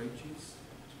 just grape juice.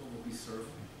 That's what we'll be serving.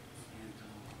 And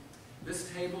this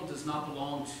table does not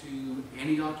belong to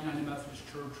Antioch United Methodist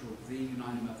Church or the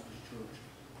United Methodist Church.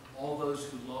 All those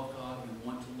who love God and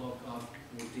want to love God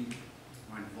more deeply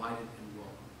are invited and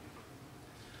welcome.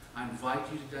 I invite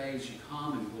you today as you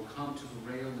come, and we'll come to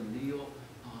the rail and kneel,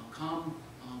 come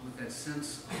with that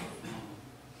sense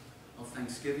of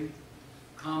thanksgiving.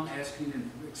 Come asking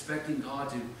and expecting God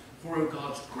to pour out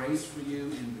God's grace for you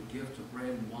in the gift of bread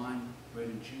and wine, bread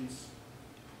and juice.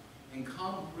 And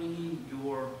come bringing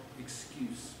your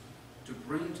excuse to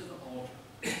bring to the altar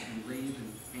and leave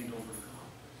and hand over to God.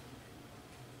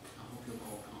 I hope you'll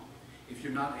all come. If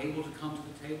you're not able to come to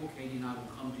the table, Katie and I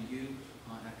will come to you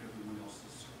after everyone else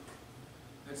is served.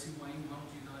 Betsy, Wayne, why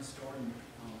don't you guys start? And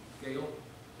Gail?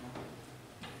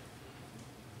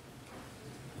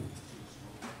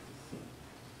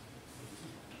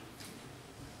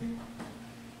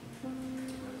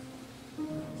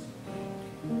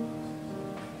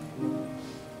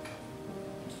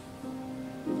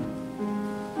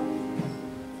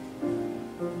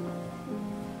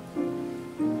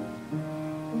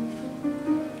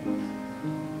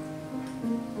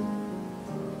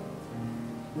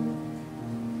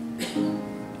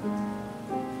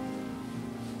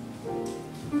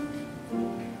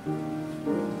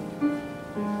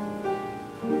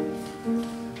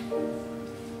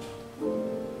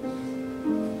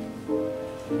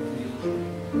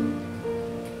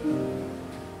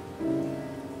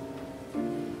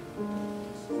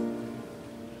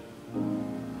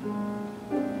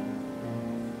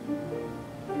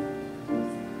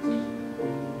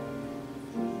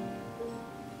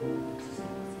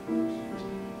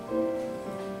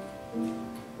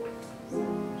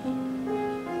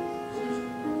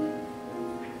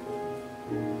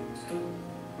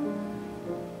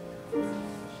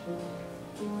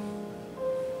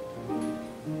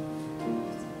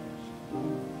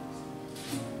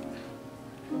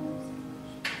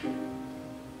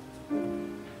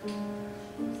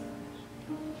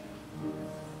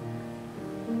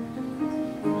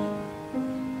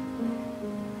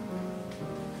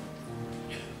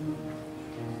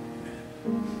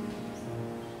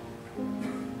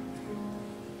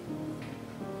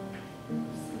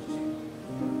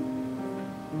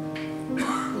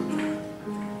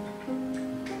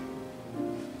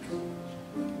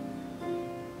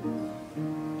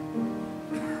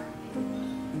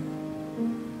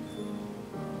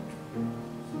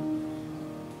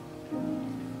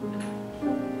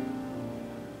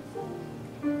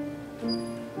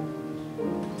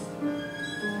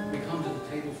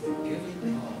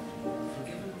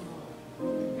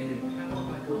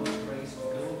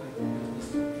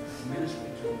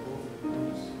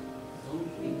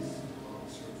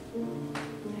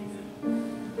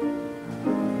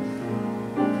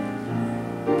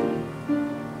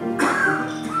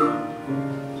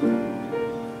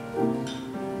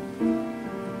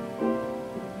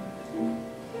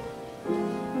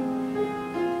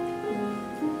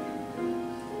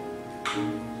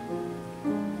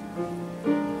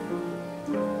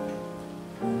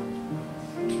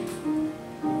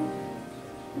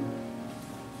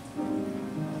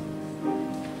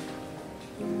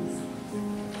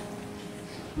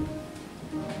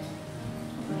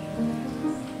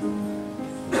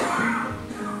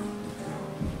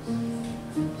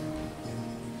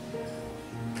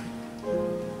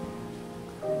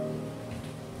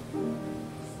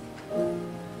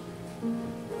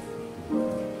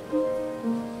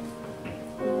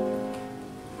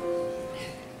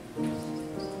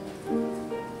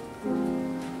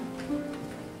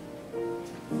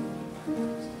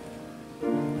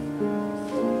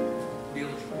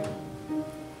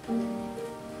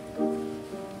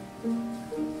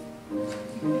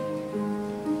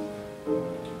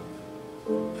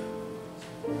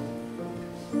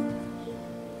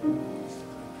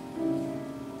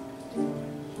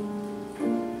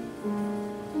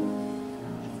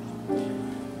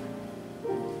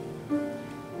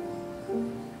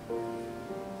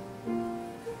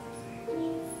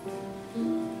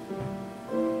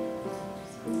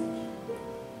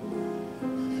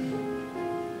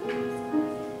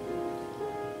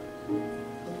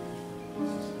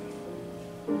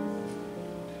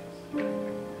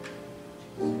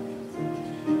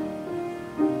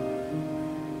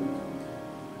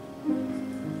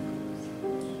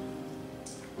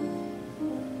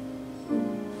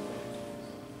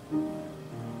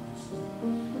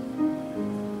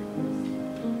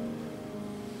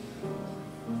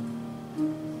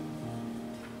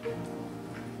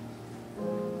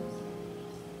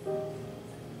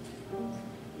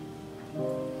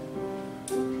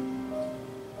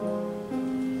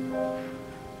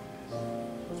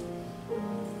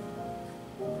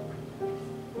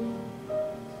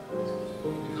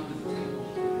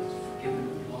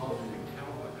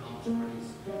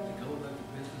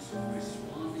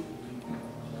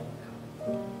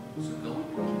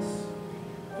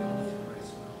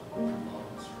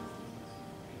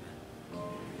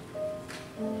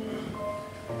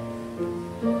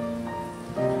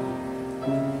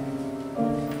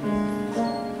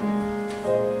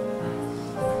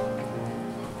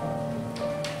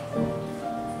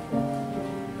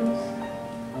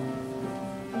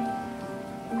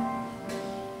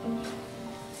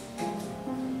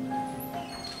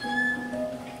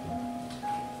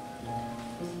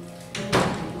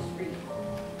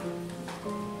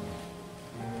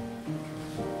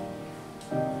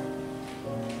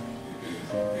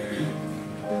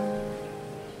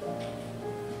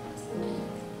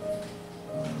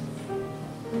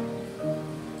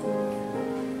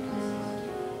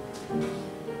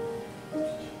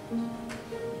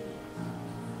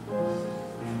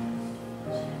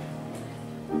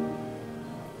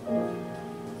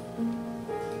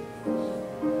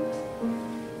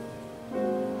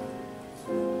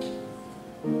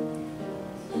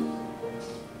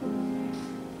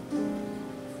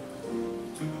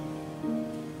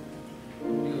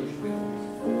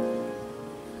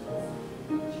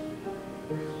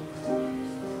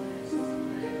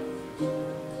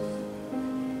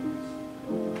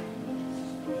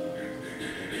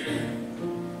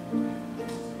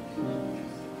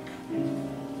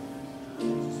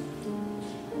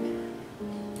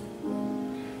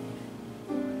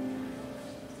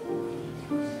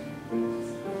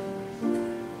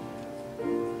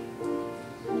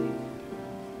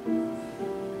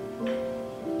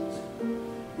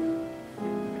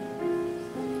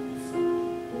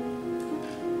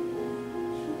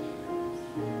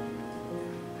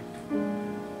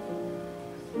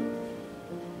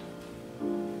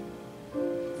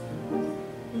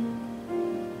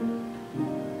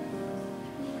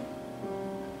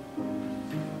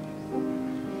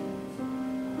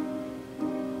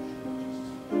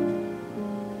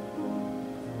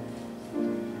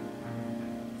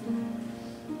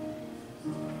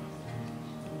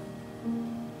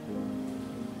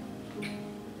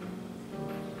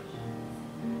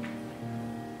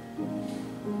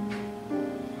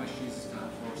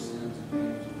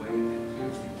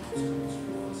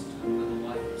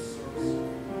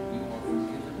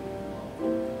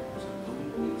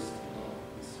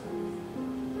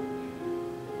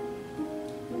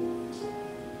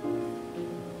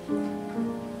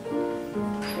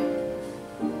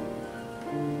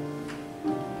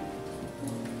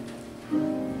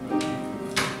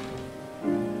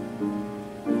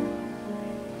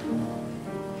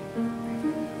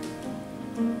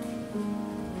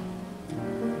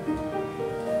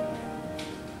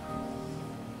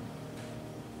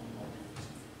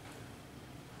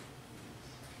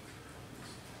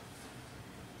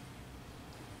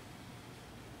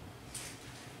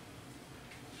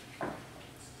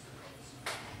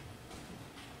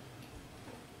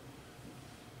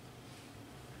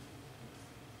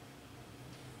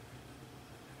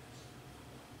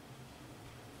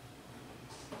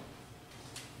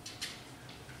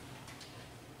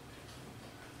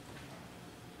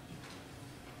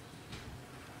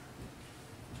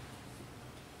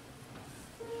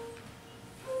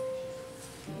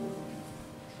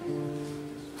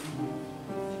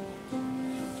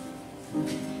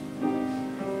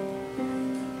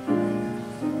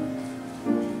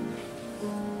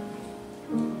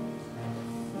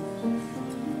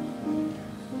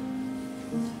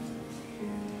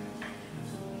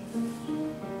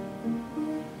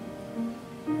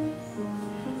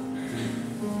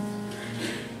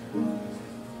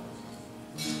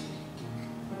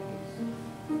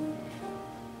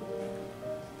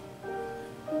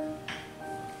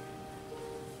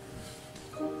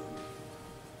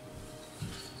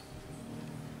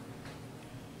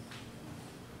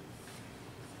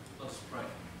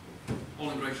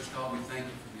 gracious God, we thank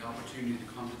you for the opportunity to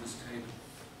come to this table,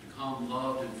 to come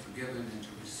loved and forgiven, and to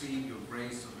receive your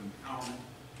grace of empowerment,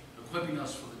 equipping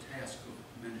us for the task of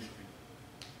ministry.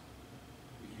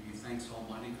 We give you thanks,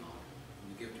 Almighty God,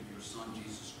 for the gift of your Son,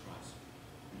 Jesus Christ,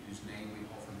 in whose name we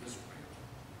offer this prayer.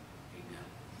 Amen.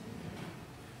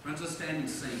 Friends, let's stand and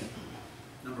sing.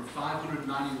 Number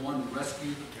 591,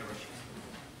 Rescue the Perishing.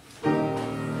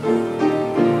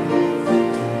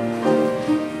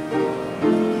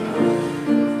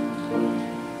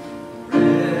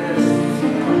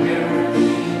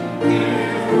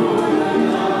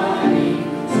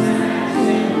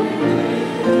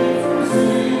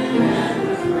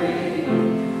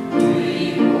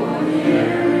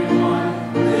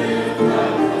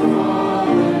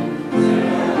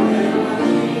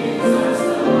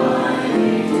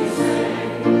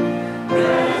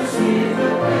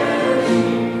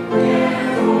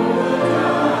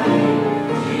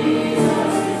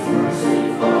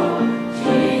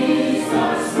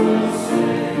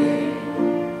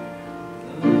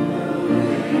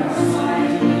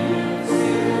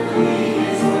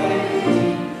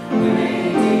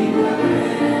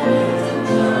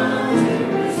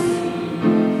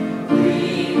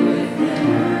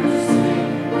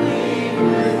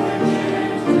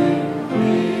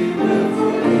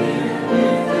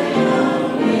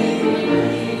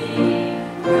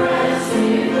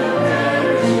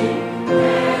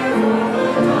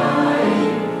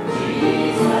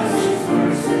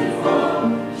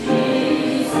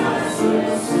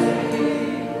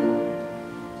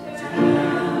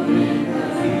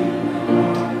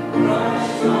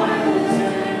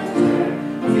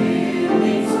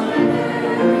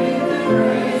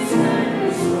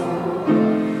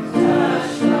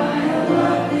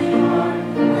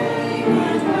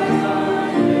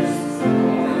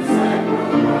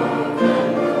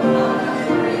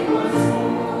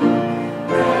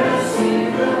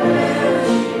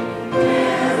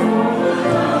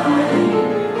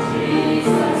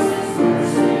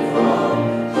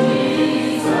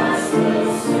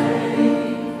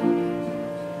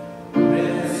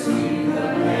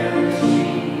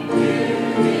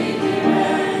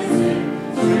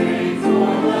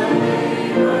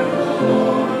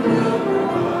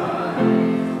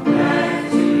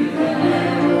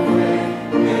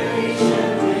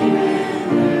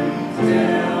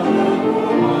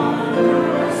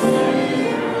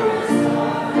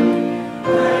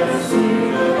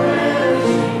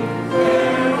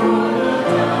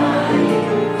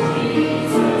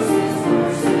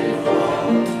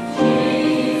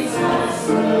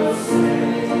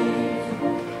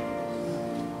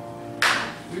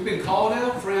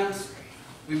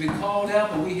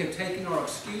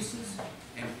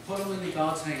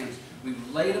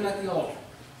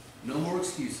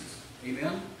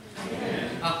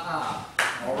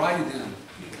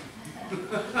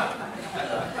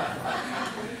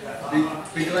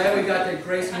 Be glad we got that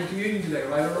grace and communion today,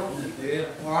 right, Earl? Yeah.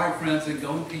 All right, friends, and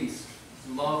go in peace.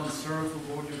 Love and serve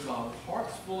the Lord your God with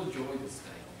hearts full of joy this day.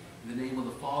 In the name of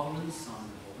the Father, and the Son,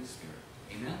 and the Holy Spirit.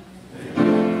 Amen.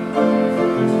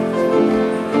 Amen.